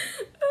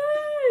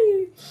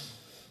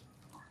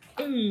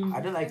 I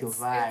don't like your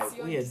vibe. It's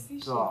your Weird decision.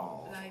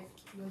 dog. Like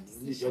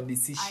Your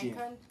decision.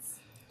 I can't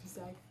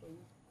decide for you.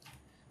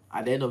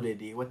 At the end of the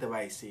day, whatever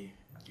I say,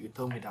 you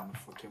tell me that I'm a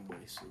fucking boy.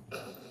 So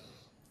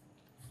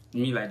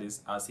Me like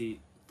this, I'll say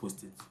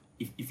post it.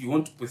 If you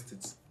want to post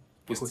it,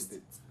 post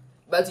it.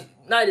 But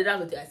now they don't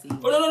what I say.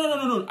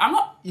 Oh no. I'm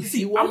not. if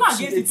see, you I'm want not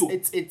to, against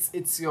it. Too.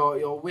 it's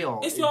your will.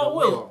 It's the your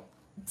will.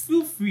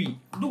 Feel free.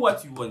 Do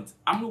what you want.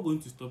 I'm not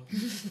going to stop you.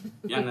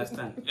 You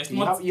understand? It's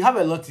not. You have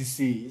a lot to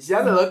say. She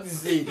has a lot to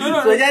say.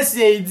 No. So just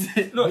say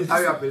it. No, How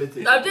you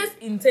appellating? I've just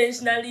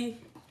intentionally,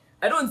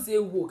 I don't say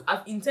woke.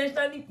 I've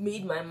intentionally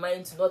made my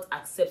mind to not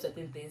accept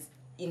certain things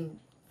in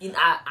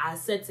a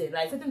setting.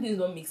 Like certain things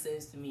don't make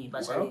sense to me.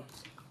 But Well,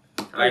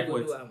 I like go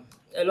what? do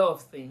a lot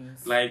of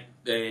things. Like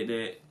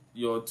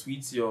your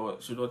tweets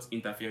should not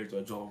interfere with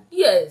your job.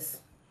 Yes.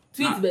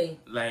 Tweet Nah, me.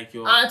 like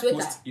your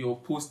Twitter.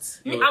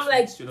 post. Me, your I'm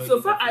like, tweets should not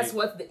so far as interfere.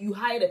 what you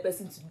hire the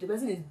person to, the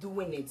person is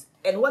doing it,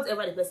 and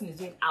whatever the person is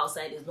doing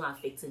outside is not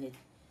affecting it.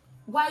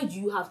 Why do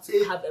you have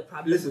to have a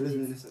problem? with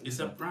it? Listen. It's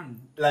a brand.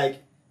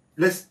 Like,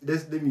 let me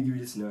give you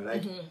this now.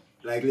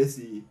 Like let's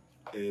say,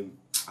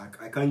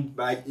 I can't.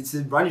 Like, it's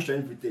a brand is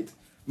trying to protect.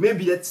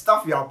 Maybe that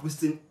stuff you are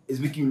posting is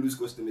making you lose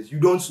customers. You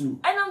don't know.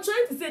 And I'm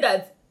trying to say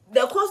that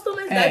the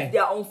customers Hey, that they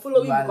are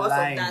unfollowing you are because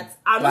lying. of that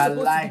are not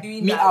supposed to be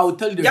doing Me, that. I'll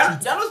tell you the They're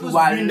truth. not supposed You to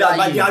are be doing that, but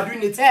lying. they are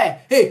doing it.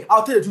 Hey,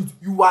 I'll tell you the truth.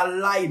 You are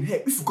lying.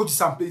 Hey, if you go to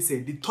some place,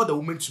 they told the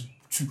woman to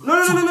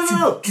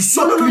No.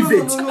 suck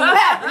cleavage.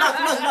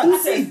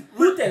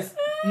 Hooters.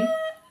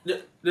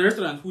 The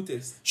restaurant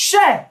Hooters.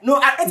 Share. No,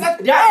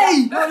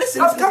 hey, No,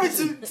 listen. I'm coming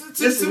to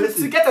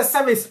Listen. get a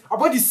service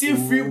about the same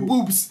free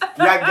boobs.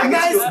 You are getting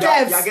Nice the-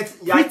 steps,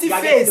 you are pretty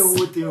getting face. the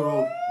whole thing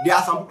wrong. There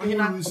are some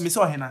people who lose. Me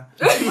saw Hena.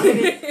 Like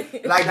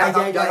there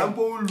are Yeah. some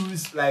people who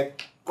lose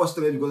like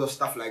customers because of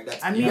stuff like that.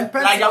 I mean, like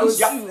there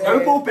are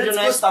people who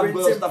patronize stuff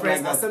because of stuff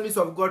like that. Assemblies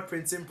of God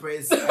printing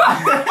press.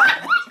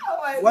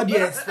 What do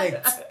you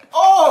expect?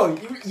 Oh,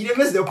 you didn't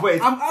miss the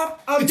point. I'm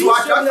It being will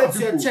attract shown some to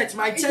your people. church.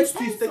 My It church too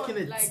depends is taking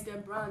on, it. like the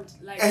brand.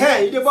 Like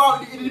It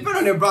depends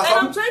on the brand.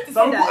 And I'm trying to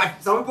say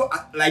that. Some people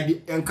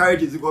like they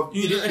encourage it because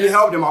they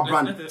help them a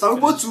brand. Some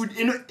people too,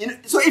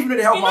 so if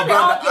they help You my know they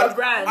help your brand,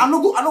 brand. I'm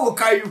not going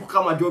to carry you to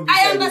come and job.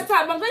 I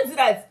understand, but I'm trying to say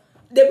that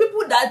the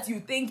people that you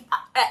think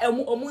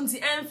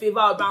Omunti and favor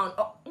around,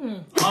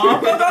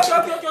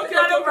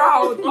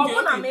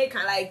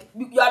 American, like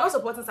you are not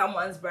supporting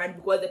someone's brand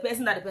because the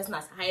person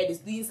has hired is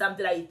doing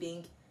something that you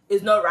think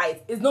is not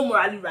right, is not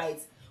morally right.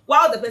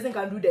 While the person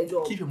can do their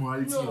job. Keep your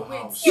morality in No, your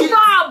wait. house. You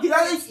have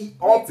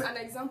Wait, an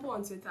example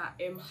on Twitter,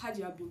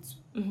 Hadia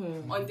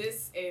Bintu on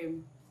this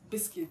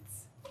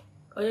biscuits.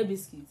 Oh yeah,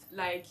 biscuits.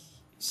 Like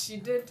she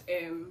did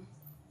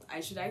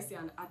should I say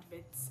an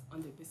advert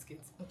on the biscuit.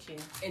 Okay.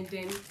 And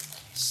then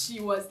she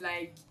was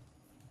like,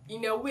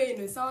 in a way,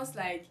 it sounds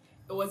like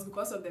it was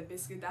because of the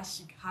biscuit that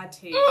she had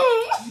her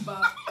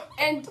kebab.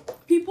 And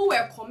people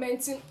were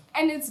commenting,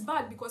 and it's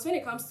bad because when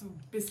it comes to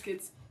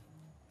biscuits,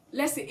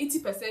 let's say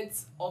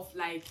 80% of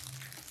like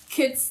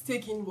kids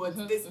taking what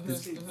this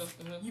biscuit.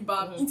 You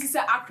bab into say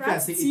Accra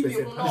say TV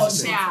 8%, will not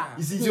share.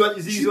 You see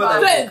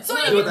what So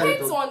it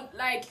depends on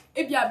like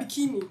if you are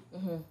bikini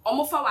or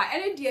mofawa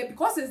any day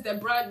because it's the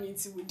brand new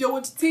too, they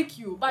would take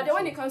you. But then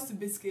when it comes to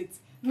biscuits,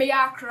 me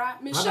Accra,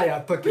 me Now you're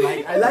talking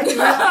like I like it.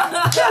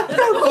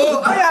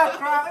 Oh,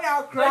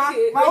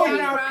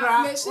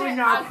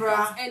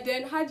 Accra. And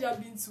then Haja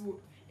Bintu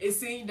is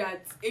saying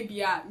that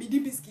Ebia midi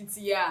biscuits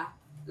yeah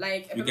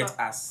like You get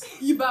us.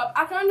 you bab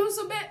Accra no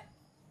so bed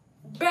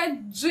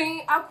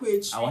drink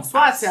aquage. I want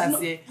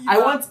I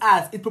want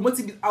us. It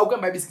promoting it. I'll go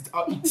and buy biscuits.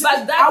 I'll eat.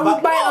 But that, I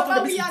will buy No, out of but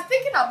the we biscuits. are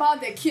thinking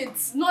about the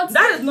kids, not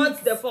that the is not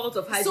kids. the fault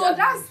of Hijab. So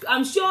that's-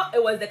 I'm sure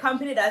it was the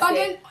company that But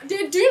said.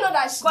 then, do you know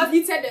that she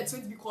deleted the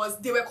tweet because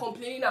they were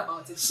complaining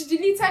about it? She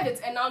deleted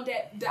it and now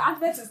the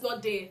advert is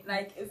not there.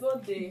 Like, it's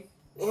not there.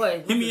 What?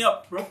 Hit me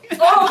up, bro.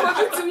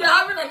 Oh, so we are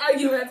having an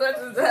argument. What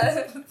is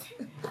that?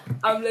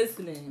 I'm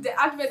listening. The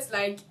advert,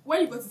 like,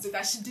 when you go to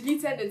Twitter, she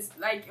deleted it.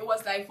 Like, it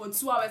was like for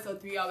 2 hours or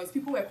 3 hours.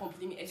 People were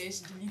complaining and then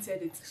she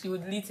deleted it. She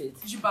would delete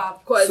it. Jubab.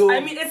 Because, So- I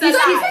mean, it's So a it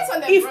lie. depends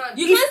on the If- brand.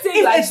 You can't say If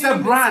you are it's the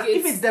doing brand,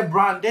 biscuits. if it's the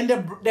brand, then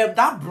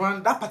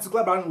that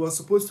particular brand was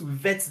supposed to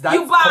vet that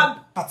You bab.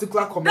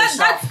 particular commercial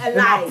that's a and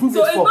lie. approve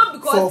So it it's for, not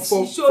because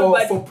for, she showed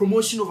body. for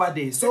promotion over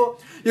there. So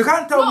you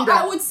can't tell No, me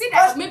that. I would say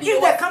that Because maybe if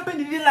it the was-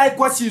 company didn't like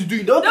what she's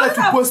doing, they don't Don't like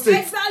to have- post it.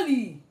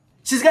 Exactly.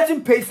 She's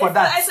getting paid for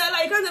that. I said,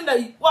 like, you can't tell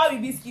me that why we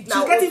biscuit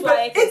now. She's getting also,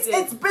 paid. like,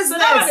 It's business. So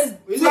that one is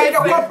It's like a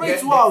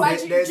corporate world. But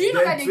do you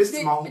know that they- twist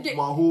they- my they-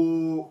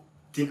 whole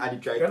thing at the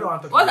try. You know what I'm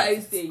talking What about. are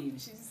you saying?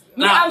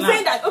 Nah, I'm nah,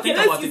 saying that. Okay, think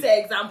let's about use it.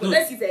 an example. No.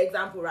 Let's use an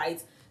example, right?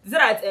 So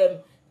that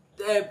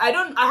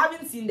I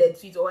haven't seen the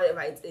tweet or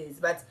whatever it is,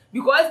 but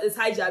because it's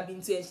Hijab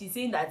Bintu and she's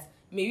saying that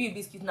maybe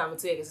biscuit now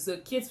so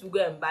kids will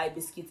go and buy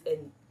biscuits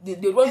and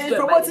they won't It's go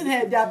and buy promoting the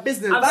her, their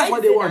business. I'm That's trying what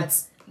to they say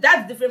want.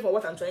 That's different from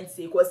what I'm trying to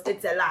say because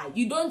it's a lie.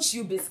 You don't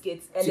chew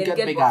biscuits and To then get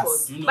get big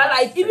bottles. ass. You know But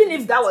like that's even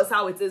very if that was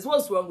how it is,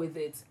 what's wrong with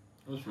it?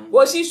 What's wrong?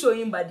 Was she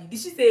showing body? Did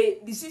she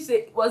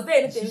say was there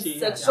anything Did she say,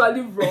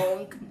 sexually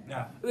wrong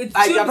Yeah. with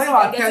Like, chew you're biscuits talking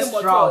about and getting test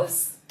bottles?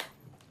 routes.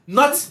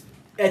 Not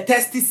a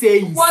testy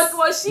saying.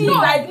 Was she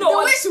like the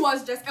no? way she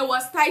was dressed, it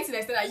was tight to the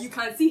extent that you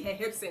can see her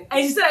hips and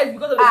And she said it's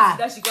because of the Ah.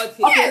 that she got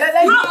hit. Okay,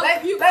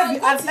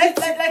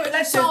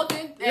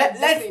 Yes,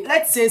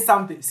 let's say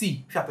something.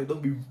 See, shut up,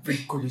 don't be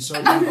big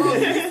condition.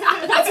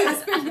 That's in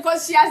space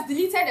because she has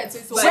deleted the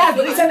tweet. So She has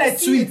they deleted can a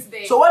see tweet. it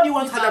there. So what do you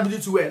want her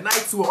to wear?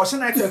 Night wear, or she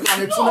night wear?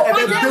 And it's No, not but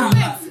every then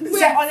day.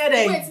 Say on your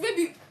day. wait,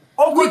 maybe.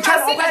 Oh, we we can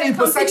try see to that open the in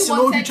perception. company Oh,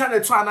 you wanted- trying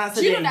to try and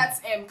answer Do you know them.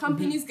 that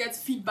companies get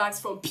feedbacks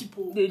from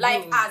people They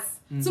like do.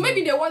 us? So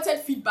maybe they wanted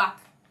feedback.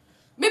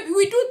 Maybe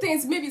we do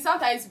things. Maybe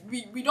sometimes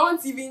we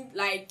don't even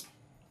like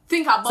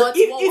think about So what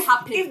will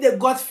happen. if they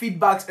got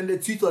feedbacks and the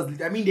tweet was,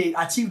 I mean, they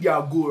achieved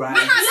their goal, right?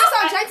 That's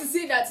what I'm trying to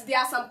say, that there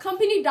are some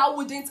company that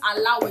wouldn't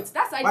allow it.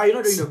 That's like Why you're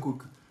not doing the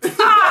cook?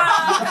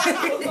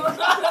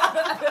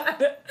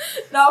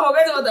 Now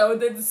forget what I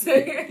wanted to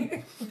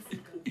say.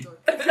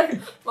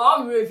 But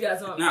I'm really if you have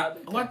some Now,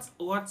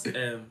 what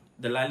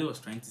the Lali was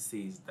trying to say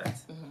is that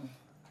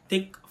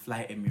take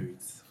Fly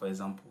Emirates, for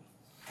example.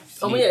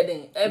 Oh yeah,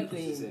 then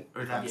airplane.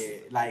 Relax. Yeah,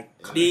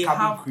 like They cabin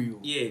have crew.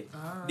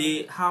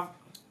 they have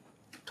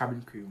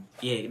Cabin crew.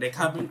 the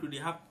cabin crew. They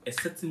have a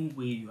certain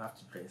way you have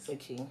to dress.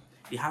 Okay.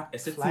 They have a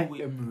certain Fly way.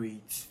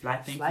 Emirates.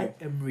 Thank Fly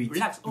you. Emirates.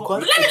 Relax. Oh,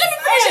 Because let me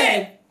finish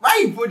it. Why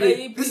you put Then it?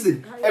 you-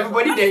 Listen,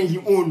 everybody then he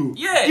own.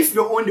 Yeah. If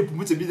you own the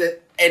promote a business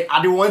and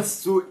are the ones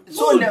so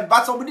Good.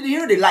 but somebody you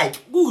know they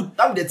like. Good.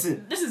 That's the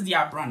thing. This is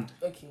their brand.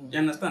 Okay. You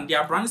understand?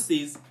 Their brand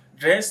says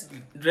dress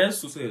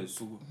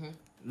so.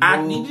 No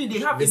And they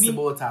have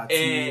visible even,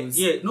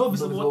 tattoos. no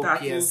visible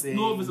tattoos,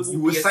 no visible You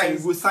will sign.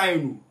 piercings. You will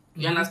sign.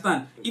 You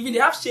understand? Even they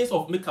have shades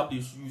of makeup they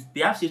use.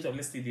 They have shades of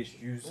lipstick they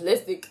use.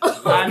 Let's take.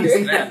 And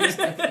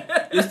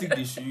lipstick they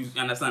use.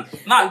 You understand?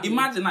 Now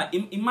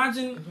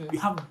imagine you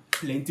have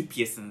plenty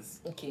piercings,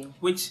 Okay.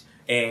 which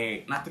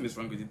nothing is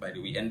wrong with it by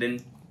the way. And then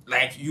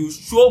like you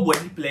show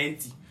body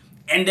plenty,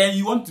 and then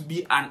you want to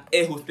be an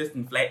air hostess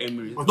in Fly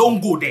Emirates. Okay.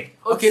 Don't go there.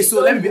 Okay,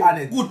 so let me be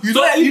honest. Good. You So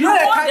know, if you know you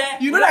that go kind, there,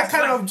 you know relax, that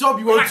kind relax, of job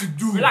you relax, want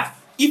to do. Relax.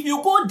 If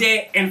you go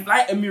there and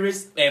Fly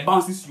Emirates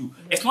bounces you,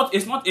 it's not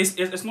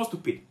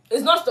stupid.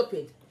 It's not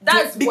stupid.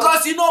 That's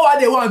Because you know what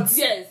they want.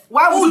 Yes.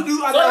 Why would you do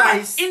So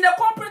otherwise? in the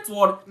corporate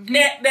world,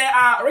 there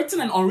are written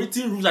and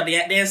unwritten rules that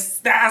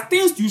there are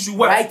things you should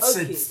wear. Right.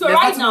 Okay. It's- So there's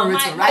right nothing now,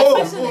 unwritten, my right?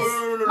 question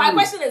Oh, is, no. my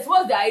question is,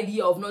 what's the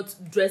idea of not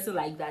dressing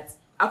like that?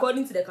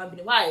 According to the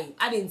company, why?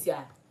 I didn't hear.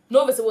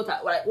 No visible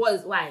why?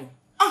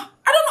 I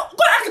don't know.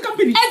 Go ask the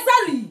company.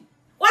 Exactly.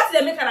 What's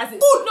the mechanism?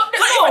 Good. No,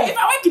 So if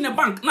I work in a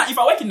bank, now if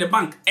I work in the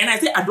bank and I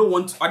say I don't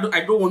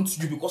want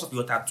you because of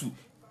your tattoo,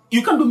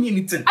 you can't do me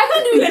anything. I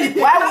can't do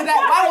anything.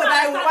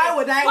 Why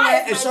would I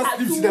wear a is short my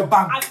sleeve to tattoo the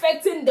bank?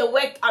 affecting the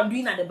work I'm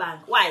doing at the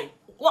bank? Why?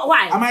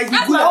 Why? I might be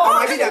That's good. my I whole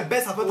might be the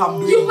best at what I'm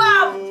doing. You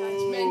have.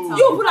 Judgmental.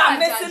 You people are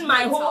messing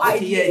my whole Judgmental.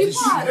 idea. Yeah, People you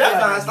are- should. You have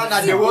to understand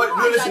that the world. No,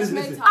 People are listen.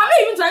 judgmental. I'm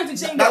not even trying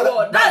to change the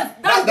world.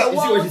 That's the You see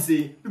what world. she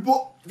say?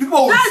 People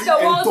People will That's see the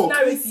and world's talk.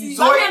 narrative.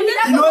 So But he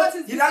then knows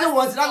he doesn't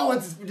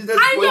want his business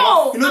I to go know.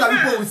 out. He knows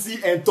that people will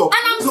see and talk.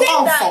 And I'm so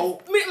saying that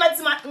foul.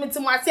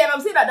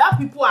 I'm saying that there are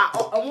people are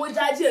on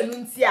judge and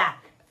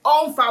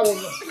on foul.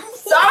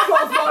 So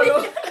I'm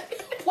follow.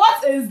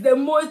 What is the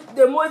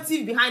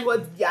motive behind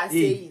what they are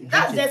saying?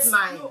 That's just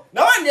mine.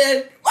 No one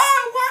then.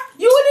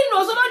 You wouldn't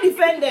know, so don't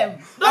defend them.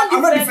 I'm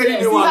not Don't defend defending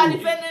them. You anyone. are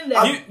defending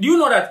them. Do you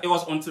know that it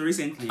was until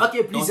recently?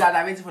 Okay, please, you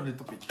are waiting for the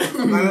topic.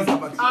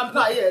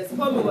 Yes,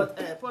 pour me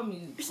what? Pour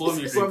me. For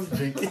me,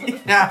 drink.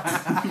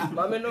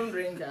 But me don't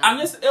drink. I'm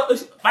just,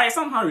 but it's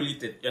somehow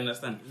related. You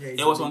understand? Yeah,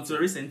 it was until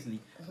recently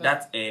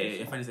that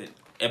a friend said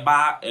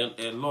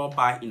a law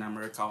bar in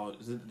America, or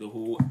is it the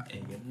whole?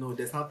 No,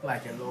 there's not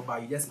like a law bar.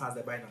 You just pass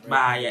the bar in America.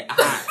 Bar, yeah.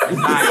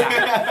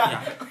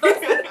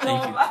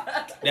 Thank you.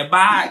 The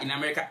bar in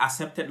America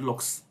accepted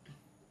locks,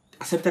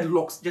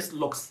 just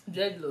locks,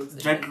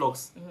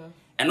 dreadlocks.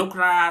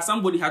 And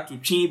somebody had to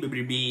change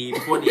baby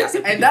before they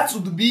accepted. And that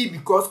would be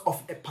because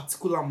of a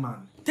particular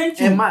man. Thank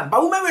you. A man.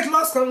 But women with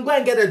locks can go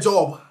and get a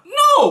job.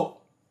 No.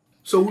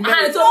 So women.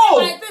 And so No.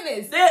 my thing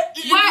is,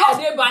 why are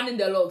they banning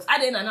the locks? I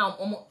didn't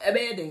know.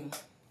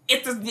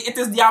 It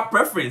is their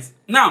preference.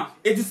 Now,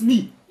 it is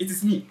me.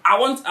 I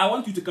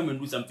want you to come and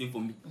do something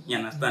for me. You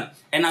understand?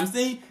 And I'm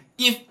saying,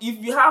 if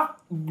you have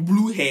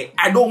blue hair,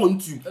 I don't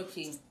want you.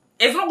 Okay.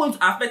 It's not going to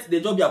affect the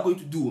job you are going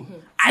to do.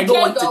 I don't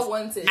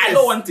want it. I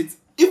don't want it.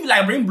 If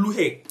you bring blue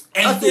hair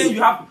and say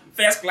you have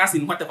first class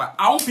in whatever,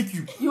 I won't pick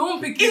you. You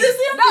won't pick It's the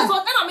same That's thing.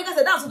 what Amika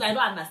said. That's what I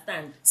don't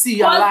understand. See,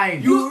 you're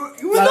lying. You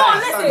You're don't lying.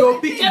 listen. You're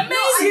picking. The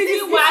main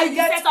reason why you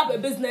set up a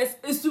business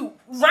is to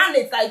run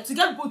it, like to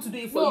get people to do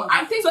it for No, you.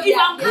 I think so. they If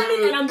are- I'm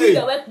coming and I'm doing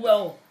the work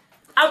well,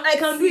 I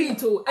can do it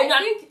too. And I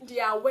think they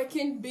are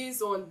working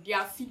based on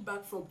their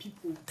feedback from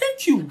people.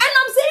 Thank you. And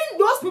I'm saying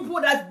those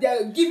people that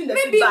they're giving the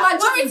Maybe feedback,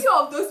 majority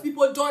of those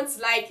people don't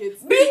like it.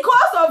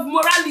 because of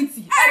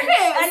morality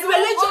and so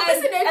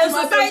religion and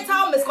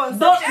societal misconceptions.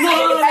 No.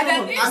 I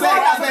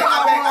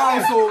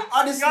beg. So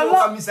all this will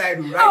come inside,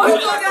 right? Oh,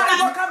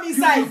 it will come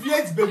inside. You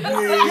deviate, baby.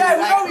 Yeah,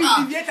 we know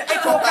we deviated.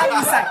 It will come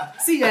inside.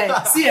 See,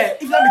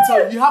 if let me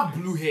tell you, you have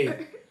blue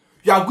hair.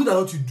 You are good at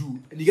what you do,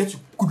 and you get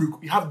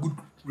you have good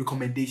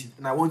recommendations.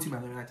 And I want you,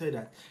 man, and I tell you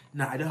that,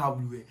 nah, I don't have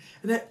blue hair.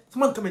 And then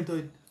someone come and tell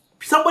you,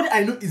 somebody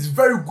I know is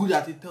very good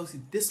at it, tells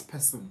you this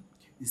person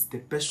is the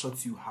best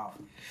shot you have,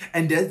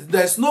 and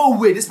there's no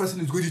way this person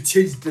is going to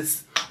change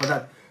this or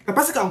that. The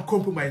person can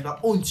compromise, but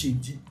own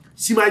change it.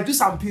 She might do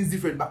some things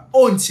different, but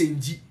own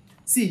change it.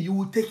 See, you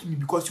will take me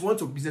because you want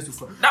your business to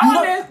flourish. That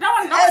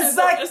one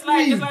exactly.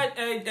 It's like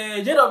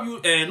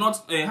JW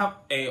not have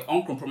a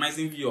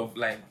uncompromising view of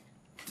like,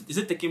 is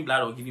it taking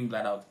blood or giving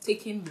blood out?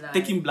 Taking blood.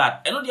 Taking blood.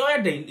 And on the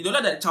other day, you don't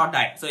let the child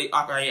die. So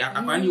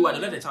apparently you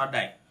let the child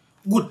die.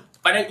 Good.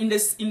 But then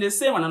in the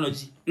same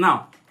analogy,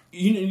 now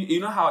you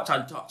know how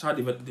child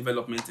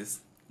development is.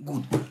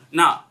 Good.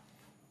 Now,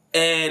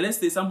 let's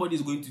say somebody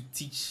is going to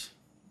teach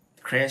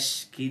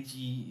crash,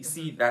 KG,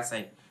 see that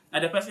side. Now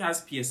the person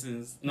has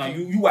piercings. No,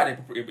 you are the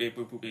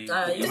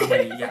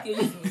Yeah.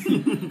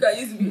 You can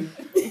use me.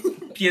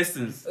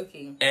 piercings.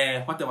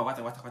 Okay. Whatever.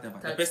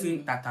 The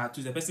person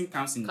tattoos. The person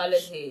comes in Colored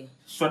hair.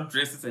 short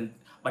dresses and.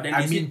 But then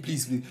I they mean, say,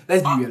 please,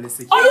 let's be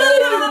realistic. No.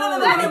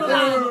 Let him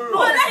land.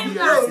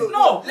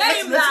 no. Let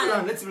him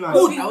land. Let's learn.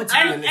 Good. I want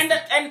to be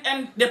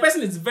And the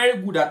person is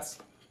very good at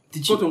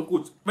Teaching. quote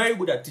unquote very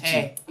good at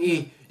teaching.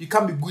 Hey, you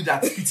can't be good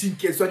at teaching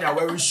kids when you're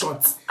wearing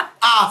shorts.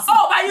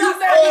 Oh, but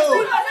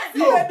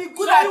You may be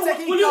good at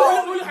taking will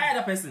care you hire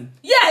that person?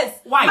 Yes.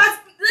 Why? But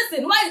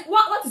listen,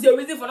 what is your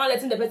reason for not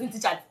letting the person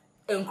teach at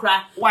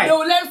Nkra? Why? They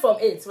will learn from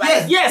it,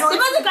 right? Yes. The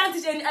person can't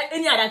teach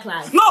any other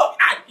class. No,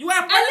 you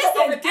are part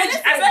of the KG.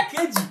 listen. I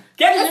said KG.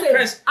 KG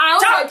is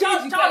fresh. Child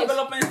KG.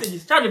 development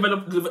stages. Child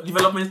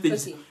development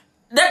stages. Okay.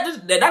 That's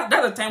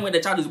the time when the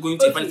child is going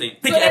to Okay.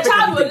 So the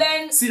child will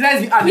learn See,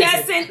 let's be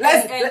honest. piercing See. Why?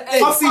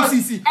 No, See,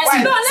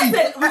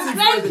 listen, we see,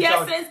 learn see,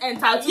 piercings and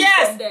tattoos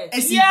Yes. from there.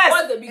 See, Yes.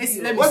 What's the big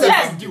deal? let me What's say-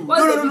 the big deal?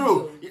 What's the big No.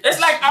 deal? It's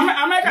like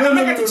America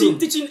No.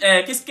 teaching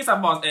kiss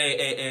about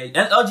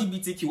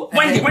LGBTQ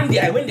when they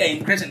are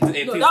in creche and No, that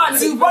one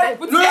is No,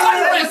 It's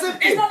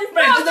not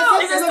different. No,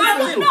 It's the same I'm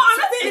thing. not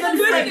saying it's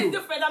doing it is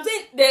different. I'm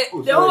saying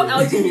the whole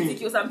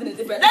LGBTQ something is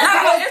different.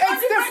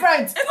 It's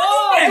different.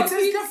 Oh, It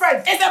is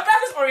different. It's a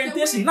practice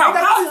orientation. Now,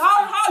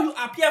 how you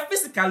appear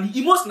physically,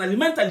 emotionally,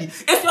 mentally,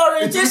 it's your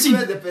orientation.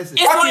 It's the person.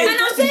 It's Okay. And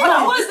I'm saying,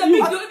 what's the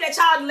big deal if the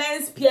child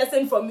learns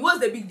piercing from you? What's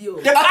the big deal?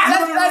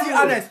 Let's be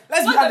honest.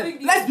 What's the big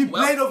deal? Let's be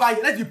plain over here.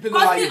 Let's be plain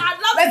Because over me, here. I'd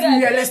love Let's to be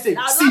get realistic.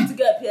 I'd See, love to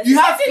get piercing. you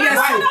have See, my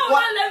piercing. mother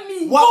will not let me.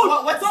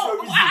 What's So,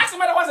 your reason? I asked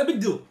somebody what's the big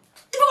deal.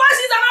 Because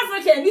she's an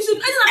African. You should.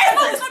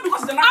 It's not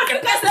because it's an African.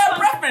 It's their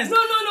preference. No.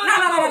 No.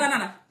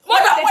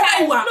 Whether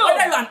you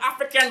are an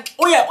African,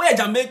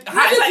 Jamaican,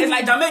 it's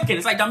like Jamaican.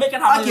 It's like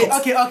Jamaican having looks.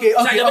 Okay.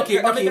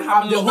 Jamaican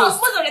I'm the looks.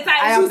 host. Most of the time,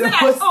 I she am will the say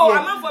host like, oh, here.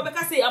 I'm out for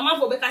Becca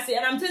say,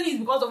 and I'm telling you it's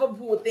because of what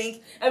people will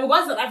think, and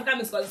because of African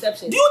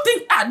misconception. Do you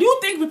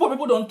think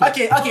people don't talk?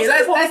 Okay.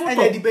 Let's end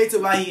the debate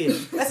over here.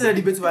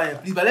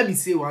 Please, but let me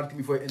say one thing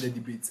before I end the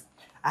debate.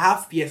 I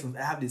have Pearsons.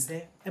 I have this.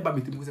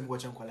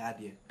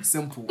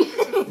 Simple.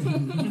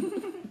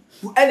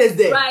 And it's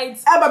there. Right.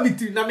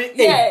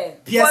 Yeah.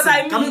 Pearson,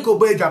 I mean, can we go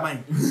buy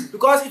Jamaica?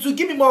 Because it will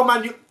give me more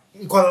money.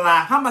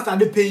 How much are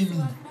they paying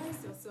me?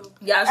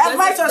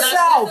 Advise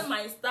yourself.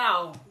 My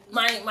style.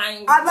 My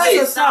advise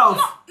yourself.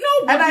 No,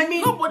 and I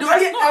mean, the only one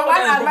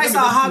advice I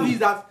have is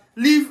that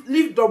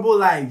live double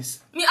lives.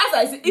 Me, as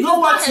I say, if know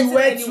what you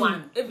wear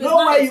anyone, to. Know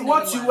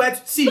what you wear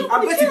to. See,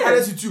 I'm going to be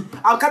honest with you.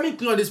 I'm coming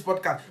clean on this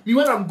podcast. Me,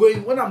 when I'm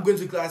going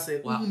to class,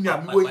 I'm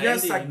going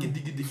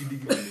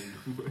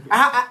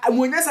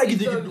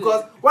to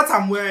because what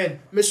I'm wearing,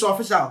 Mr.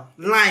 Official,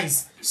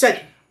 lines,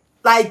 check.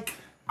 Like,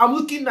 I'm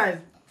looking nice.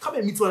 Come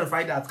and meet me on a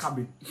Friday at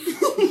cabin.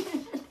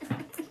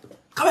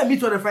 Come and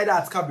meet me on a Friday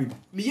at cabin.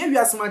 Me, you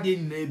have some day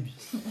in Navy.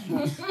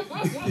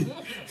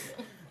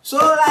 So,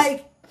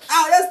 like,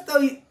 I'll just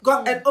tell you,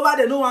 God, and over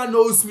there, no one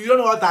knows me. You don't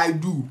know what I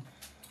do.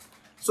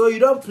 So you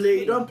don't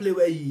play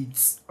where you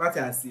eat. What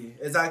I say,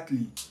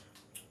 exactly.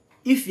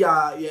 If you're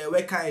a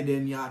worker and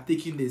then you're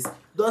taking this,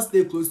 don't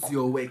stay close to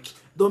your work.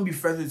 Don't be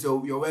friends with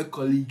your work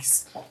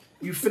colleagues.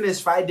 You finish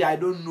Friday, I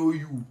don't know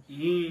you.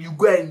 You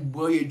go and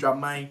boil your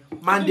drama.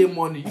 Monday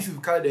morning, if you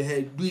carry the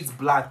head, do it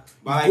black.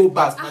 Go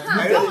back.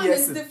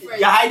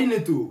 You're hiding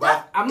it too.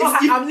 But I'm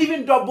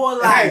living double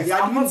life.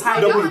 I'm not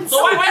hiding.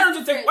 So why don't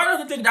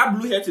you take that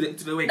blue hair to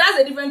the way? That's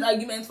a different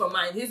argument from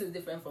mine. His is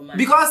different from mine.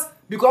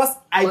 Because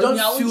I don't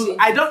feel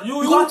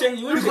you won't change.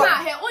 You won't change.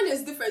 Her own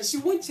is different. She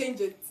won't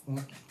change it.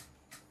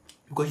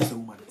 Because she's a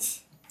woman.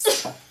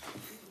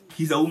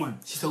 He's a woman.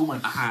 She's a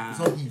woman. It's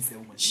not he, he's a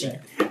woman. She.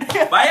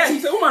 But yeah,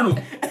 he's a woman.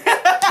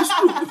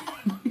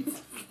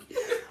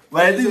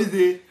 But I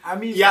think I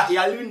mean,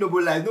 you're living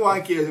double life. No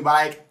one cares. But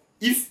like,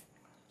 if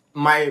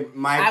my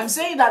I'm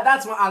saying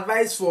that's my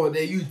advice for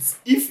the youth.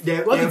 If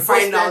they want to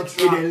find out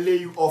where they lay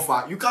you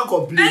offer, you can't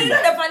complain. And you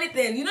know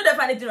the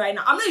funny thing right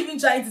now. I'm not even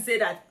trying to say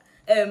that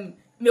me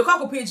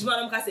go page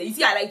man am say you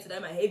see I like to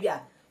them my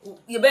behavior.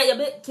 You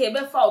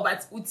better foul,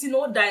 but uti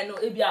no die no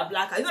be a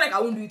black. It's not like I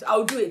won't do it.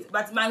 I'll do it.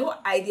 But my whole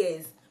idea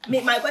is,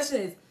 my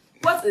question is,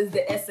 what is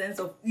the essence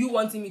of you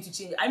wanting me to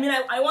change? I mean,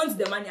 I want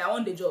the money, I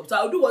want the job, so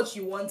I'll do what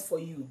you want for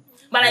you.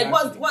 But like,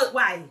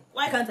 why?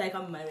 Why can't I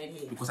come with my red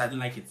hair? Because I don't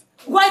like it.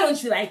 Why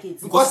don't you like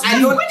it? Because I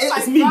don't.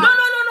 It's me. No.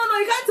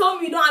 You can't tell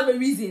me you don't have a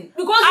reason.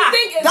 Because you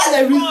think it's that's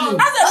a reason.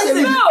 That's a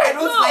reason. No, I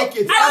don't like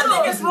it. I don't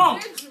think it's wrong.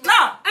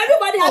 Now,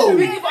 everybody has a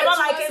reason for not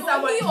liking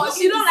someone.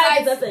 You don't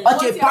like it.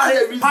 Okay,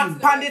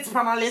 Pandit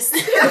panelists.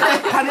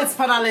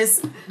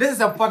 This is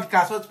a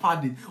podcast. What's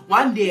Pandit?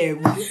 One day,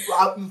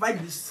 I'll invite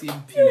these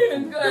same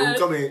people.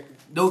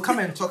 They'll come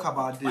and talk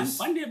about this.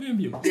 One day,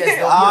 baby.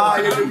 Yes.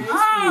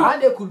 One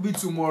day could be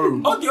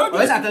tomorrow. Okay.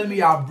 Unless I tell me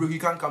you are broke, you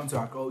can't come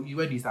to Accra. You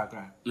where do you start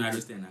Accra? No, I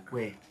don't stay in Accra.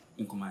 Where?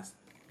 In Kumasi.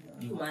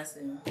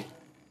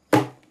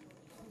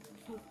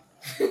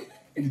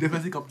 You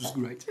definitely come to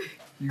school, right?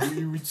 You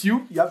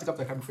have to come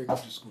to Accra before you come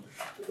to school.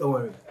 Don't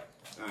worry.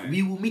 Right.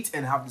 We will meet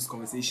and have this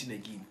conversation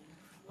again.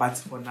 But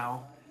for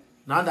now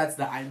that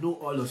I know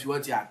all of you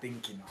what you are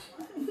thinking.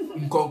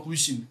 In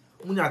conclusion,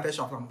 there's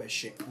one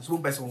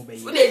person will be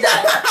here.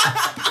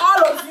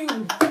 All of you.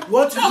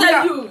 What to do? No.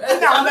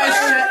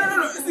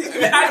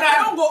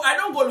 I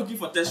don't go looking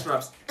for test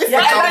straps. If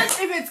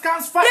it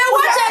comes fast, They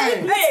watch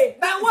and replay.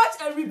 I'll watch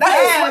and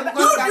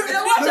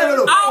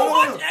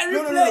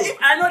replay if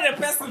I know the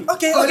person.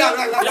 Okay.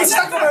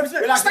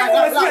 Relax.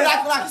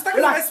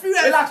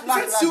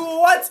 Since you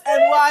what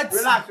and what?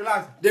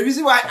 Relax. The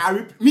reason why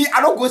I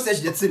don't go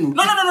search the thing.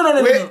 No.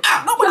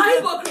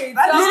 Nobody go crazy.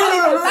 No.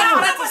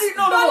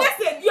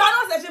 Listen, you are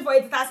not searching for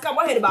it. It has come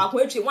one head about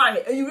one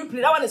and you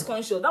replay. That one is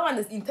conscious. That one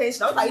is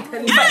intentional. What are you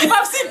telling me? If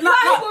I've seen no.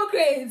 Go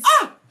crazy.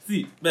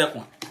 See,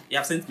 Beckon, you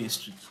have sent me a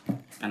streak.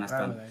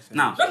 Understand?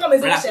 Now, don't come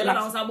and relax. say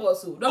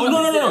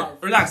No.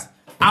 Relax.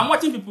 I'm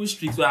watching people's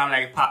streaks where I'm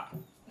like,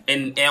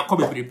 and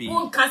come and prepare.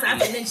 You're telling me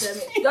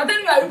you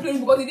are replaying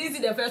because you didn't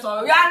see the first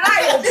one. You are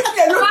lying.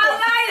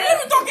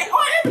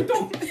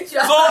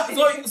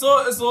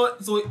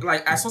 So,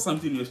 like, I saw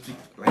something in your streak,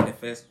 like the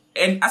first,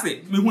 and I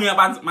said,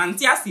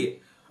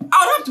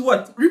 I would have to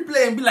what?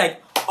 Replay and be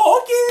like,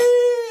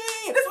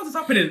 okay, that's what is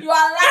happening. You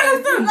are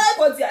lying. You like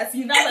what you are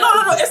seeing. No.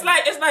 It's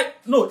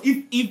like no.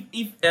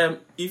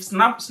 If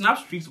snap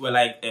streaks were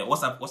like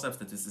WhatsApp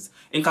statistics,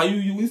 and can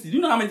you will see? Do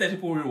you know how many times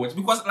people will watch?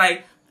 Because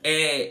like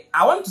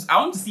I want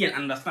to see and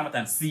understand what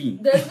I'm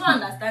seeing. There's no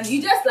understanding.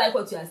 You just like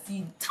what you are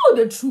seeing. Tell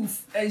the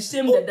truth and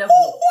shame the devil.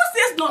 Who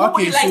says no?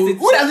 Nobody likes it.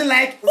 Who doesn't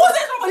like? Who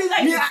says nobody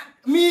likes it?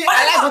 Me, I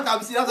like what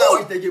I'm seeing. That's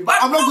why I'm taking. But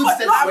I'm not going to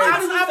search for it.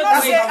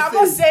 I'm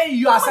not saying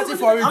you are searching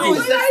for it. I'm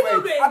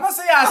not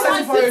saying you are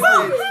searching for it.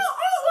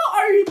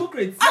 Are you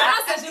hypocrites? I'm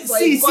not searching for it.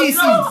 See.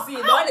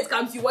 The one that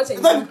comes, you watch and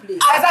you play.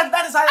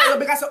 That is how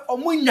because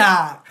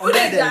Omunya on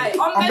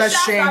the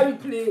shame.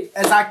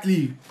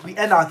 Exactly. We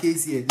end our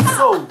case here.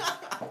 So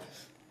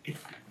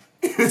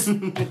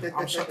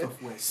I'm short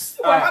of words.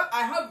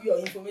 I have your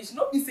information.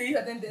 Don't be saying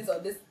certain things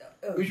on this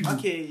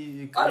Okay.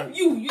 You this guy.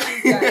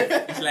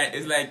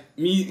 It's like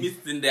me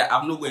sitting there.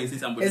 I'm not going to say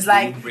somebody. It's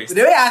like breast.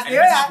 the way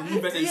I and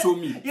remove breast and show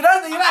me. You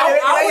know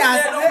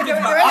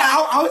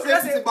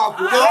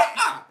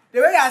the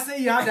way I say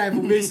you have the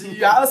information,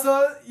 you are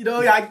also, you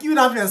are giving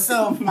up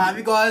yourself, man,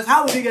 because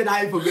how would you get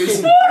that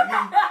information?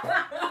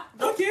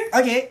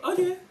 Okay.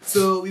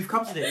 So we've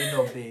come to the end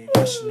of the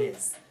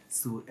questionnaires.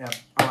 So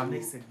our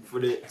next segment. For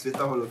the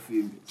Twitter Hall of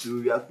Fame,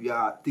 so we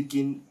are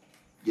taking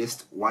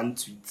just one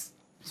tweet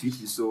you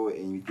saw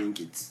and you think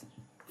it's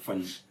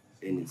funny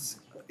and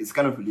it's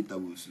kind of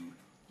relatable.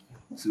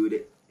 So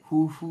the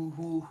Who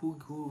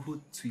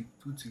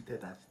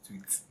tweeted that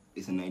tweet?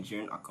 It's a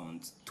Nigerian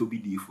account, Toby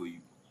Day for you.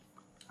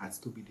 At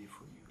Toby Day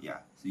for you. Yeah.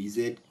 So he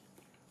said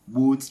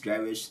both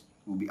drivers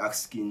will be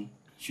asking,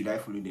 should I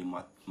follow the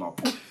map?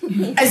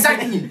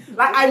 Exactly.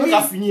 Like I mean, make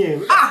a fini.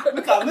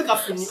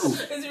 Oh.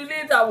 It's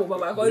relatable,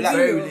 Baba. Continue.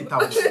 very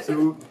relatable.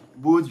 So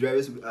both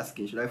drivers will be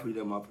asking, should I follow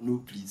the map?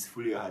 No, please,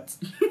 follow your heart.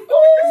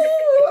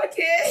 Ooh,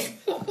 okay.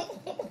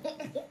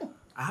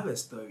 I have a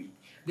story.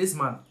 This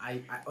man,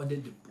 I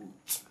ordered the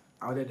boat.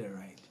 I ordered the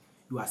ride.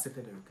 You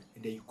accepted the request,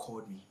 and then you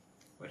called me.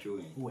 What you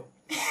doing? What?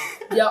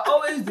 You're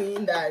always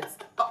doing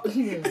that.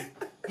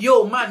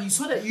 Yo, man, you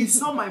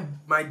saw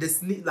my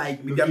destiny,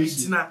 like maybe I'm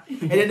Location.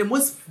 and then the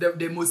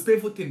most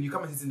painful thing, you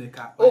come and sit in the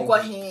car. Who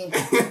call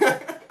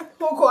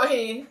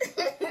him?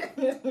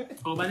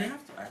 Oh, but they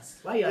have to ask.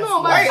 Why you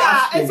No,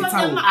 asking? but it's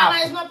on the app.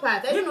 app. It's not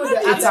part. I don't know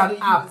the It's app. an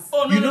app.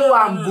 Oh, no, You no, know no, where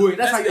no, I'm no. going. That's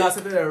Let's how you say-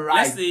 accepted the ride.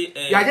 Let's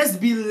say You are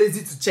just being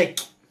lazy to check.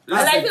 And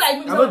I feel like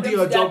I'm not doing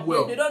your job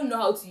well. They don't know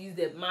how to use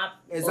the map.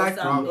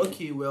 Exactly. Or something.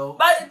 Okay, well.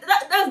 But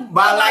that's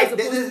But like,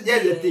 supposed to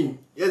here's be the thing.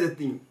 Here's the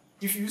thing.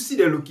 If you see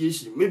the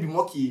location, maybe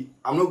Moki,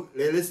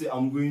 let's say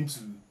I'm going to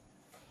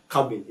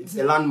Cabin. It's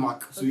a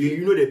landmark. So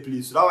you know the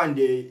place. So that one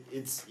day,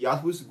 you're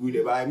supposed to go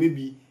there. But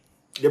maybe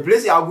the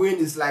place you are going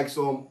is like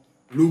some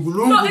lungu.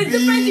 No, it's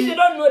different if you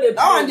don't know the place.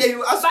 That one day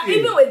you ask But me.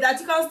 even with that,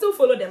 you can still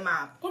follow the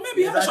map. Or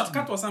maybe you have a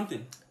shortcut or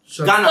something.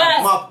 Ghana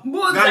Yes, map.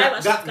 both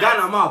drivers shortcut.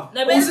 Ghana map.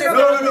 No, but it's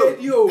No.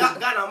 Yo.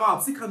 Ghana map.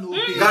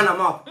 Mm. Ghana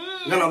map.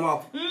 Ghana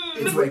map.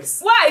 It works.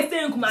 Why I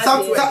think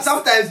Kumasi?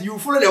 Sometimes you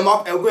follow the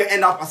map and go and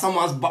end up at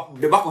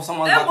the back of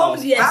someone's back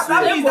house.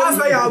 That means that's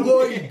where you are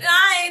going.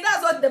 Aye,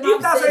 that's what the map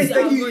If that's where says. it's you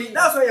are taking you, going.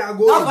 that's where you are That's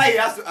going. why he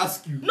has to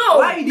ask you. No,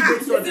 Why you debate on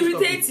it's this topic?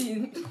 irritating.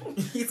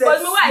 He said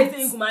Because me why I sweet.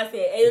 think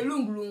Kumasi a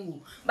lungu,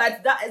 but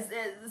that is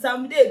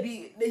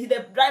someday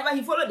the driver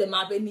he followed the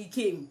map and he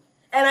came.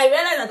 And I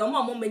realized that I'm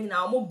now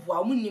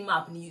I'm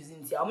map using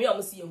it.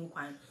 I'm see you.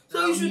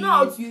 So you should know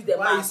how to use the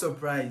Why are you map.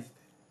 surprised?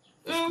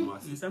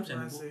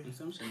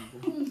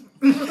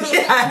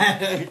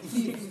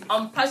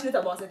 I'm passionate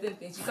about certain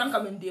things. You can't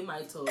come and do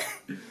my talk.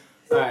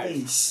 Alright.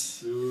 Hey,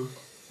 So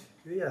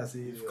yeah,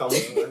 see. come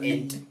to an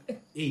end.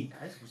 Hey,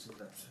 I supposed to do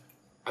that.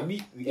 I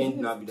mean, we end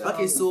now with that.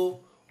 Okay, so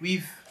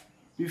we've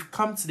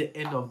come to the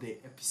end of the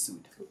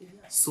episode.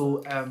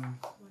 So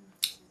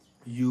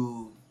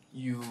you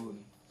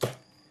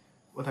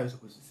what are you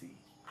supposed to say?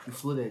 You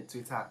follow the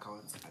Twitter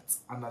account at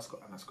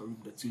 __room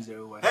the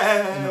 201.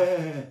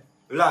 Hey,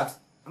 relax.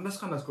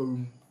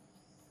 __room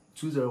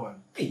 201.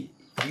 Hey,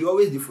 you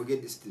always do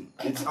forget this thing.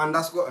 It's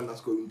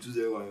 __room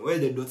 201. Where is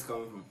the dot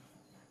coming from?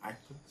 I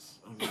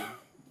thought.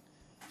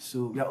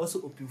 So we are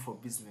also open for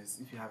business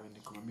if you have any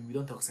comment. I mean, we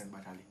don't talk Saint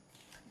Batali.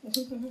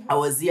 I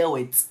was here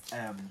with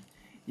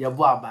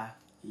Yabuaba.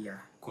 Yeah.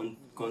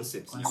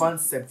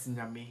 Concept in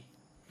Yami.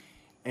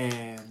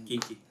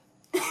 Kinky.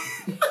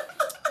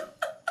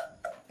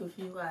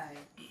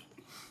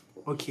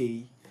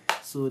 Okay,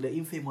 so the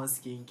infamous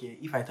Kinky.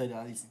 If I told you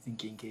I was eating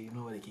Kinky, you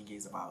know what the Kinky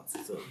is about.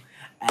 So,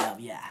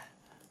 yeah.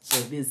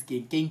 So this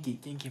Kinky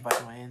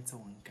Fatima Yenta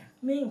Wonka.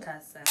 Me in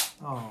casa.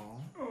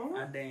 Oh.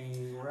 And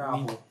then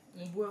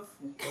What's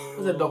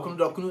the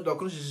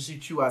dokunu she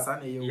chew as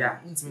an a Yeah.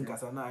 intimate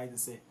casa now I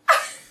just say.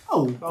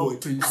 Oh,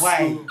 God.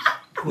 Why?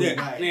 they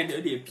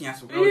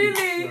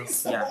Really?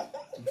 Yeah.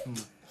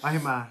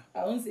 Mahima,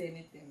 I won't say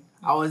anything.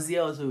 I was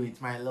here also with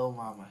my little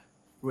mama,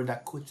 Rhoda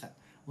Kota.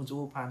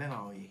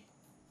 Okay,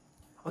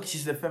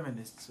 she's a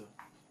feminist, so.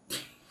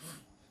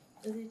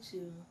 Is it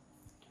true?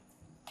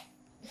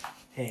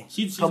 Hey,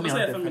 She's tell me also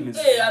how a the feminist.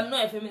 Hey, I'm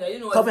not a feminist. You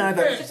know what? Tell me how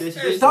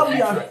the tell me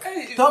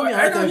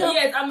how the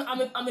Yes,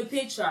 I'm a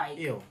patriarch.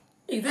 Ew.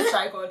 Is it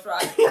trike or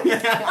track?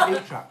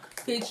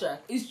 A-track. Patriarch.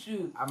 It's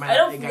true. I'm I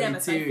don't fully an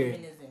understand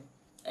egalitarian. feminism.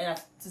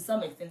 And to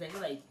some extent, I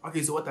feel like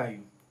Okay, so what are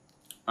you?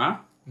 Huh?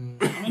 I'm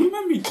a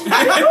human being.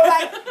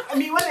 I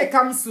mean, when it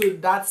comes to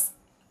that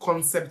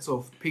concept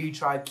of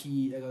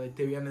patriarchy,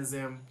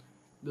 egalitarianism,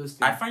 those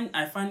things.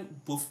 I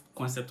find both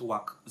concept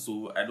work,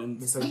 so I don't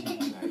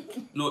Misogyny,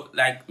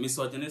 like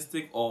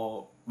misogynistic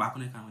or back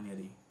on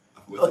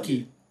the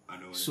Okay, I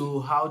know. so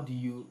how do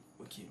you?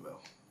 Okay, well,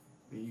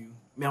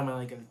 I'm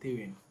an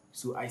egalitarian,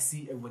 so I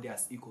see everybody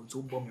as equal.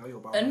 So bomb me all your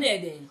about. and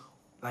then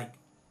Like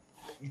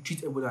you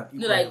treat everybody as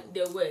no, equal. like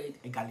the word.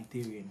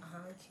 Egalitarian.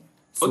 Okay.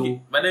 So,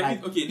 okay, but then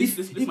like, okay, this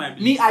might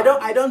be me. I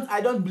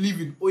don't believe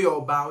in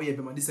Oba.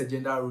 This is a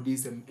gender role.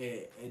 This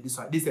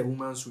is a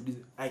woman's role. This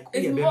like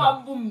It's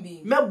more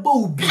boombi. Me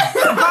booby.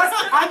 Because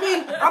I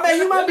mean, I'm a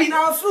human being.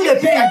 I'll feel the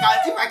pain.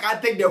 If I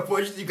can't take the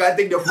punch, you can't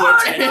take the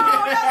punch.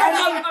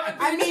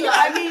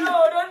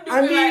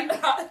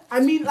 I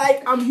mean,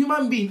 like I'm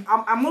human being.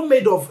 I'm not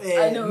made of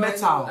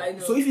metal. I know.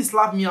 So if you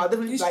slap me, I'll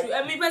definitely It's like. true.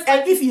 I mean,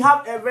 And if you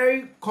have a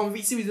very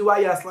convincing reason why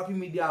you are slapping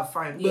me, they are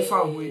fine. We're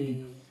fine with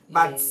it.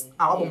 But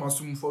I want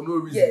assume for no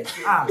reason.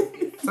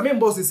 Some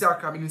boss is here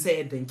coming and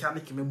say, "Then can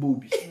make me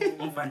booby."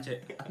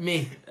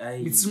 Me,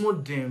 it's more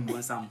them.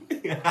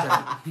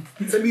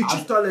 So we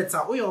check toilet.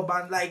 Oh, your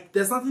band like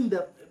there's nothing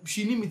that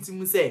she need me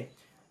to say.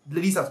 The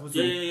ladies are supposed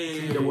to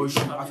clean the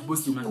washroom, are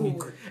supposed to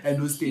cook and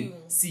those things.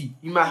 See,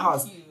 in my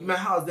house,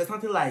 there's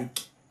nothing like.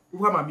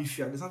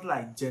 There's nothing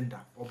like gender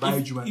or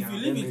biojuman. If you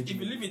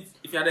leave it,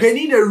 if you are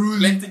penny the rule,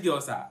 plenty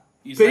girls are.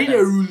 Penny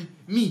the rule.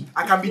 Me,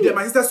 I can be there.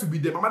 My sisters will be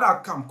there. My mother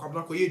will come. Come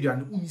back here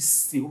and who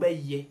say obey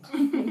ye.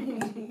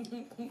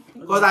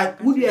 Because like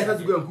who do you expect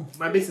to go and cook?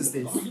 My big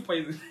sisters.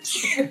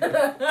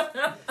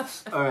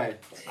 All right.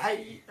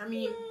 I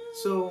mean,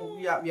 so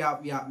we are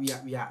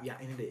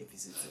ending the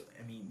episode. So,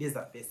 I mean, this is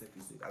the first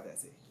episode. As I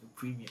say,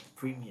 premiere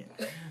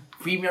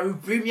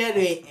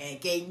the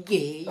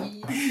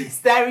Kenge,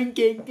 starring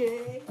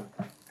Kenge.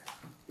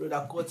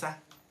 Brother Kota.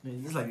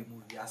 This is like a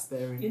movie. We are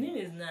staring. Your name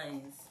is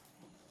nice.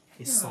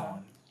 His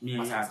son. Me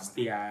and you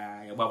stay.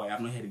 Baba, I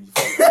have not heard it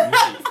before.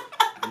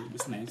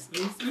 It's nice.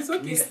 It's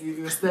okay.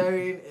 You're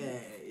staring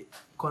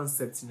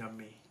concept in your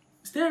me.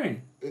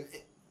 Staring.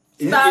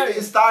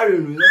 It's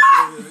starring.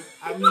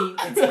 I mean,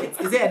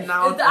 is it a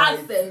noun? It's the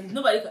accent.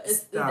 Nobody.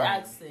 It's the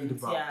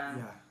accent. Yeah.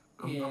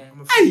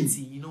 I'm a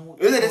fancy, you know.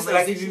 Isn't it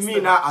like if you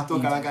mean now I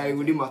talk like I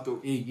wouldn't matter.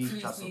 Please.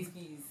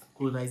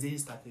 Colonization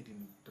started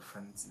in the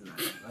fancy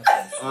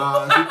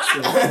Ah,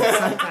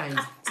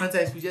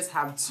 sometimes we just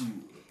have to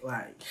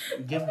like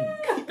get me.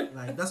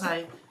 Like that's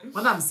why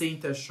when I'm saying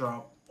test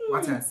shop,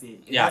 what I say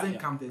it doesn't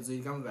come to so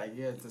it comes like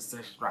it's a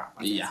test trap.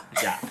 Yeah.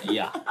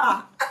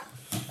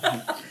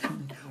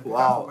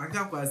 wow. I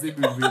can't quite say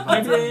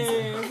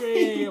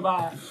Okay,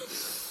 bye.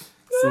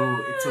 So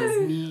it was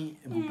me,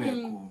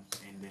 Ebubeko,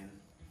 and then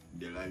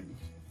They like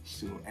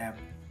so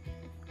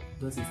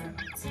don't say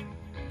silence.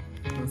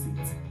 Don't say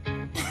it.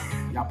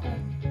 Yapon.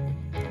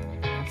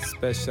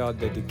 Special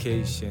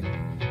dedication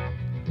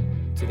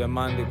to the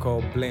man they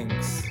call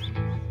Blinks.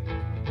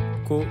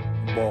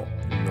 Kobolo.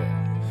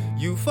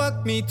 You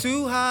fucked me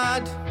too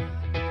hard.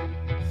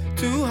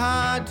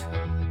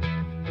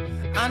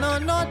 I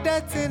know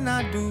that thing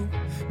I do.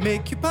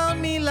 Make you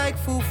pound me like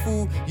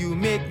fufu. You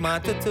make my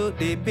toto,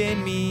 they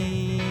pain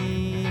me.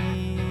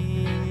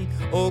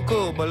 Oh,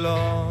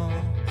 Kobolo,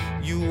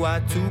 you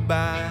are too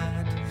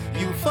bad.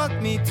 You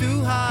fucked me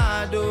too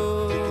hard,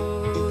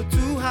 oh,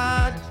 too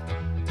hard.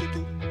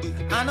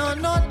 I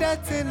know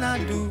that thing I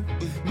do.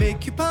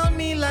 Make you pound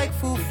me like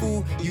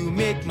fufu. You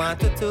make my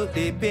toto,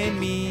 they pain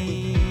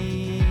me.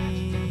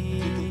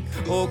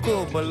 Oh,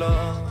 Kobolo,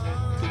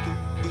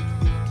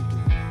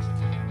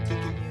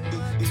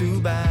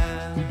 too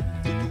bad.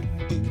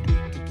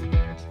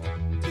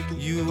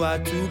 You are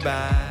too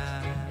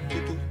bad.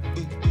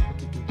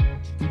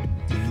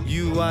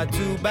 You are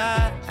too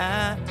bad.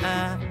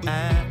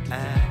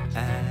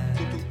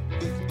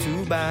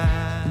 Too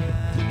bad.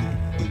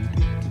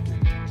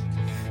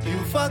 You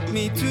fuck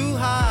me too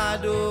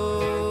hard,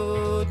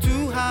 oh,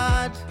 too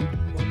hard.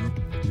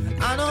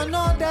 I don't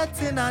know that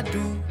thing I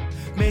do.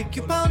 Make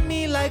you pound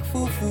me like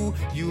fufu.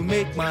 You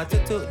make my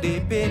toto, they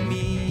pain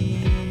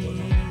me.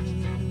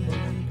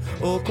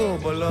 Oh,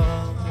 Kobolo,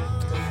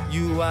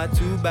 you are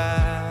too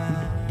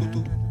bad.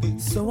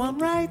 So I'm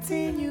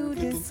writing you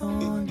this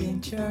song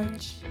in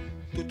church,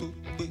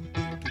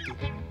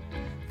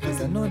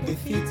 'cause I know they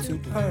feel to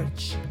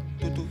perch.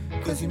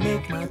 'Cause you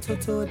make my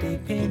toto, they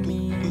pain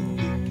me.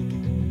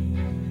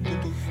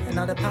 And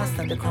now the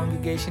pastor and the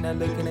congregation are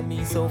looking at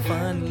me so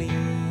fondly.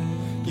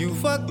 You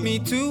fucked me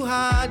too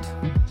hard.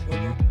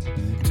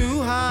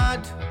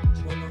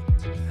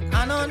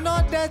 I don't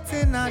know that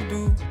thing I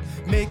do.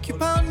 Make you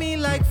pound me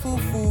like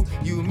fufu.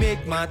 You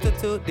make my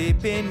toto, they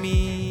pain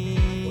me.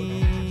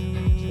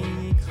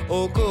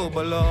 Oh,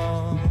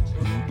 Kobolo,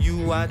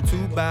 you are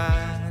too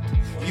bad.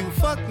 You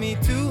fuck me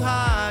too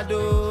hard,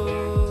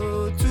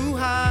 oh, too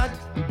hard.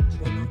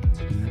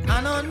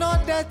 I don't know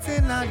that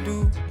thing I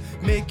do.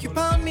 Make you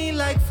pound me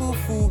like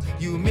fufu.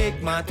 You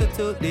make my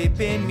toto, they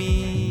pain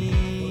me.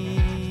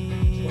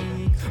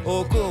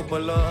 Oh,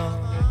 Kobolo,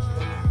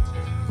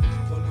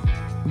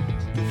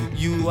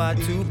 you are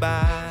too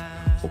bad.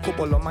 Oh,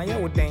 Kobolo, my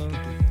old dame.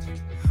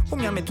 Who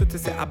me to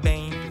say a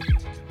bang?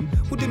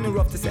 Who did me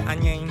rough to say a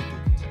name?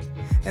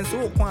 And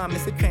so, Kwame,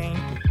 Mr. Train.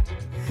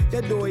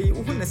 The doy,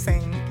 who the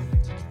same.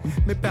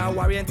 Me power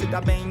oriented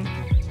a bang.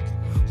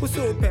 Who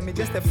so pay me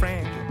just a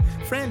friend?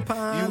 Friend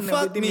pan. You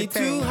fucked me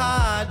too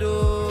hard,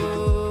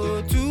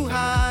 oh, too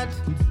hard.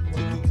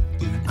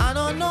 I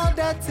don't know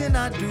that thing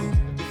I do.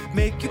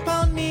 Make you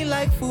pound me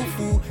like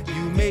fufu.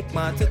 You make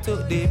my toto,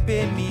 they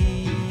pay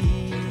me.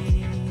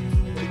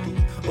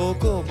 Oh,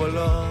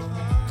 Kobolo,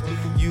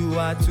 you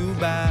are too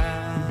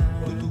bad.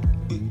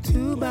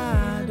 Too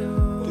bad,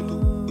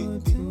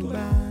 oh, too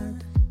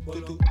bad.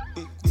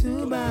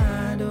 Too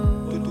bad,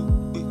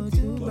 oh,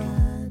 too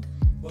bad.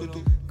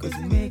 Cause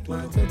you make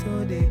my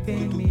toto, they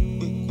pain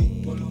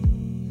me.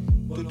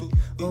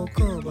 Oh,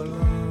 Kobolo,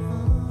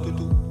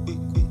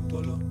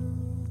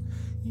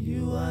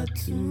 you are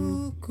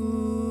too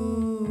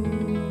cool.